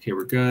 Okay,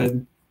 we're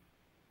good.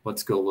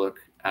 Let's go look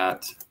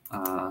at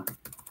the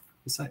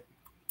site.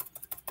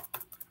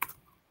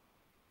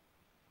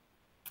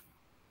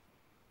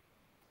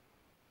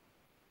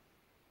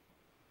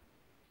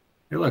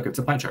 Hey, look, it's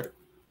a pie chart.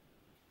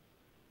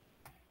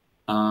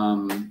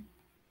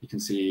 You can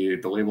see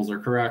the labels are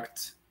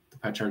correct. The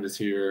pie chart is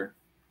here.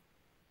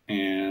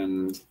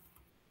 And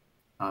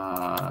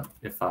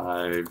if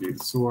I view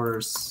the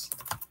source,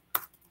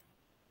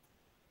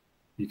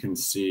 you can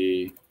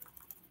see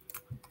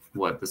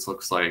what this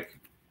looks like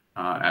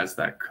as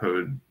that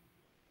code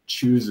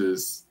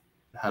chooses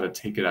how to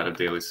take it out of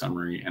daily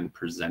summary and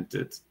present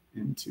it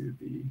into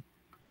the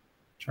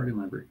charting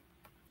library.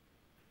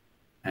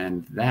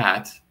 And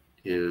that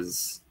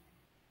is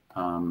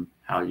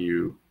how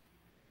you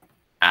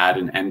add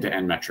an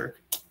end-to-end metric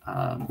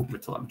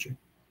with telemetry.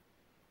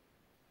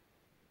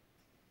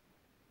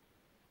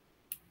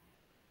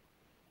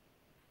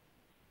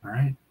 All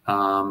right,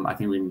 I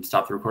think we can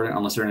stop the recording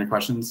unless there are any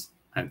questions.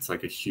 It's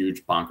like a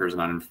huge bonkers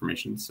amount of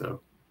information,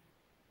 so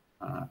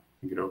we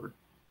can get over.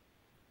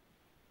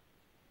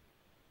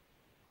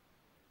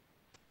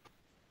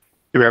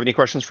 Do we have any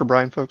questions for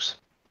Brian, folks?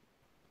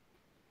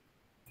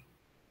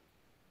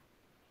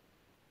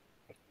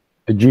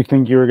 Did you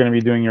think you were going to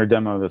be doing your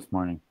demo this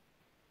morning?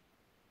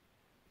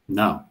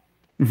 No.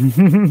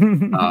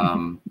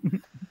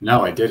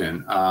 No, I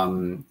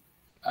didn't.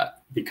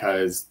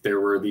 Because there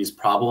were these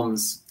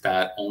problems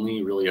that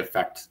only really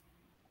affect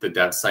the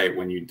dev site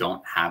when you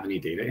don't have any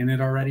data in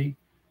it already,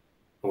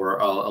 or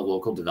a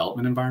local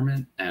development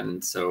environment.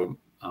 And so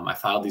I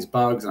filed these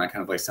bugs and I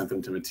kind of like sent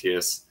them to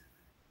Matthias,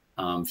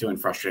 feeling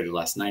frustrated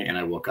last night. And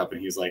I woke up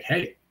and he's like,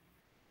 hey,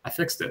 I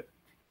fixed it.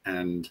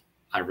 And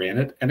I ran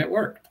it and it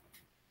worked.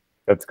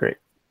 That's great.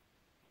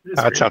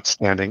 That's great.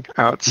 Outstanding.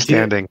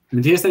 Outstanding.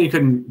 Matthias said he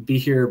couldn't be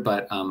here,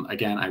 but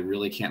again, I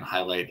really can't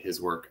highlight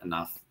his work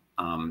enough.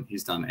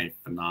 He's done a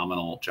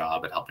phenomenal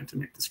job at helping to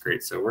make this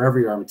great. So wherever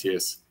you are,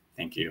 Matthias,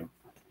 thank you.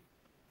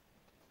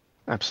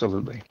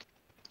 Absolutely.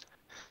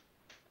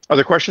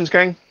 Other questions,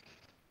 gang?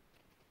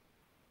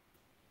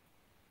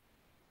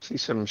 See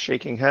some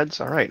shaking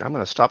heads. All right, I'm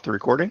going to stop the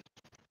recording.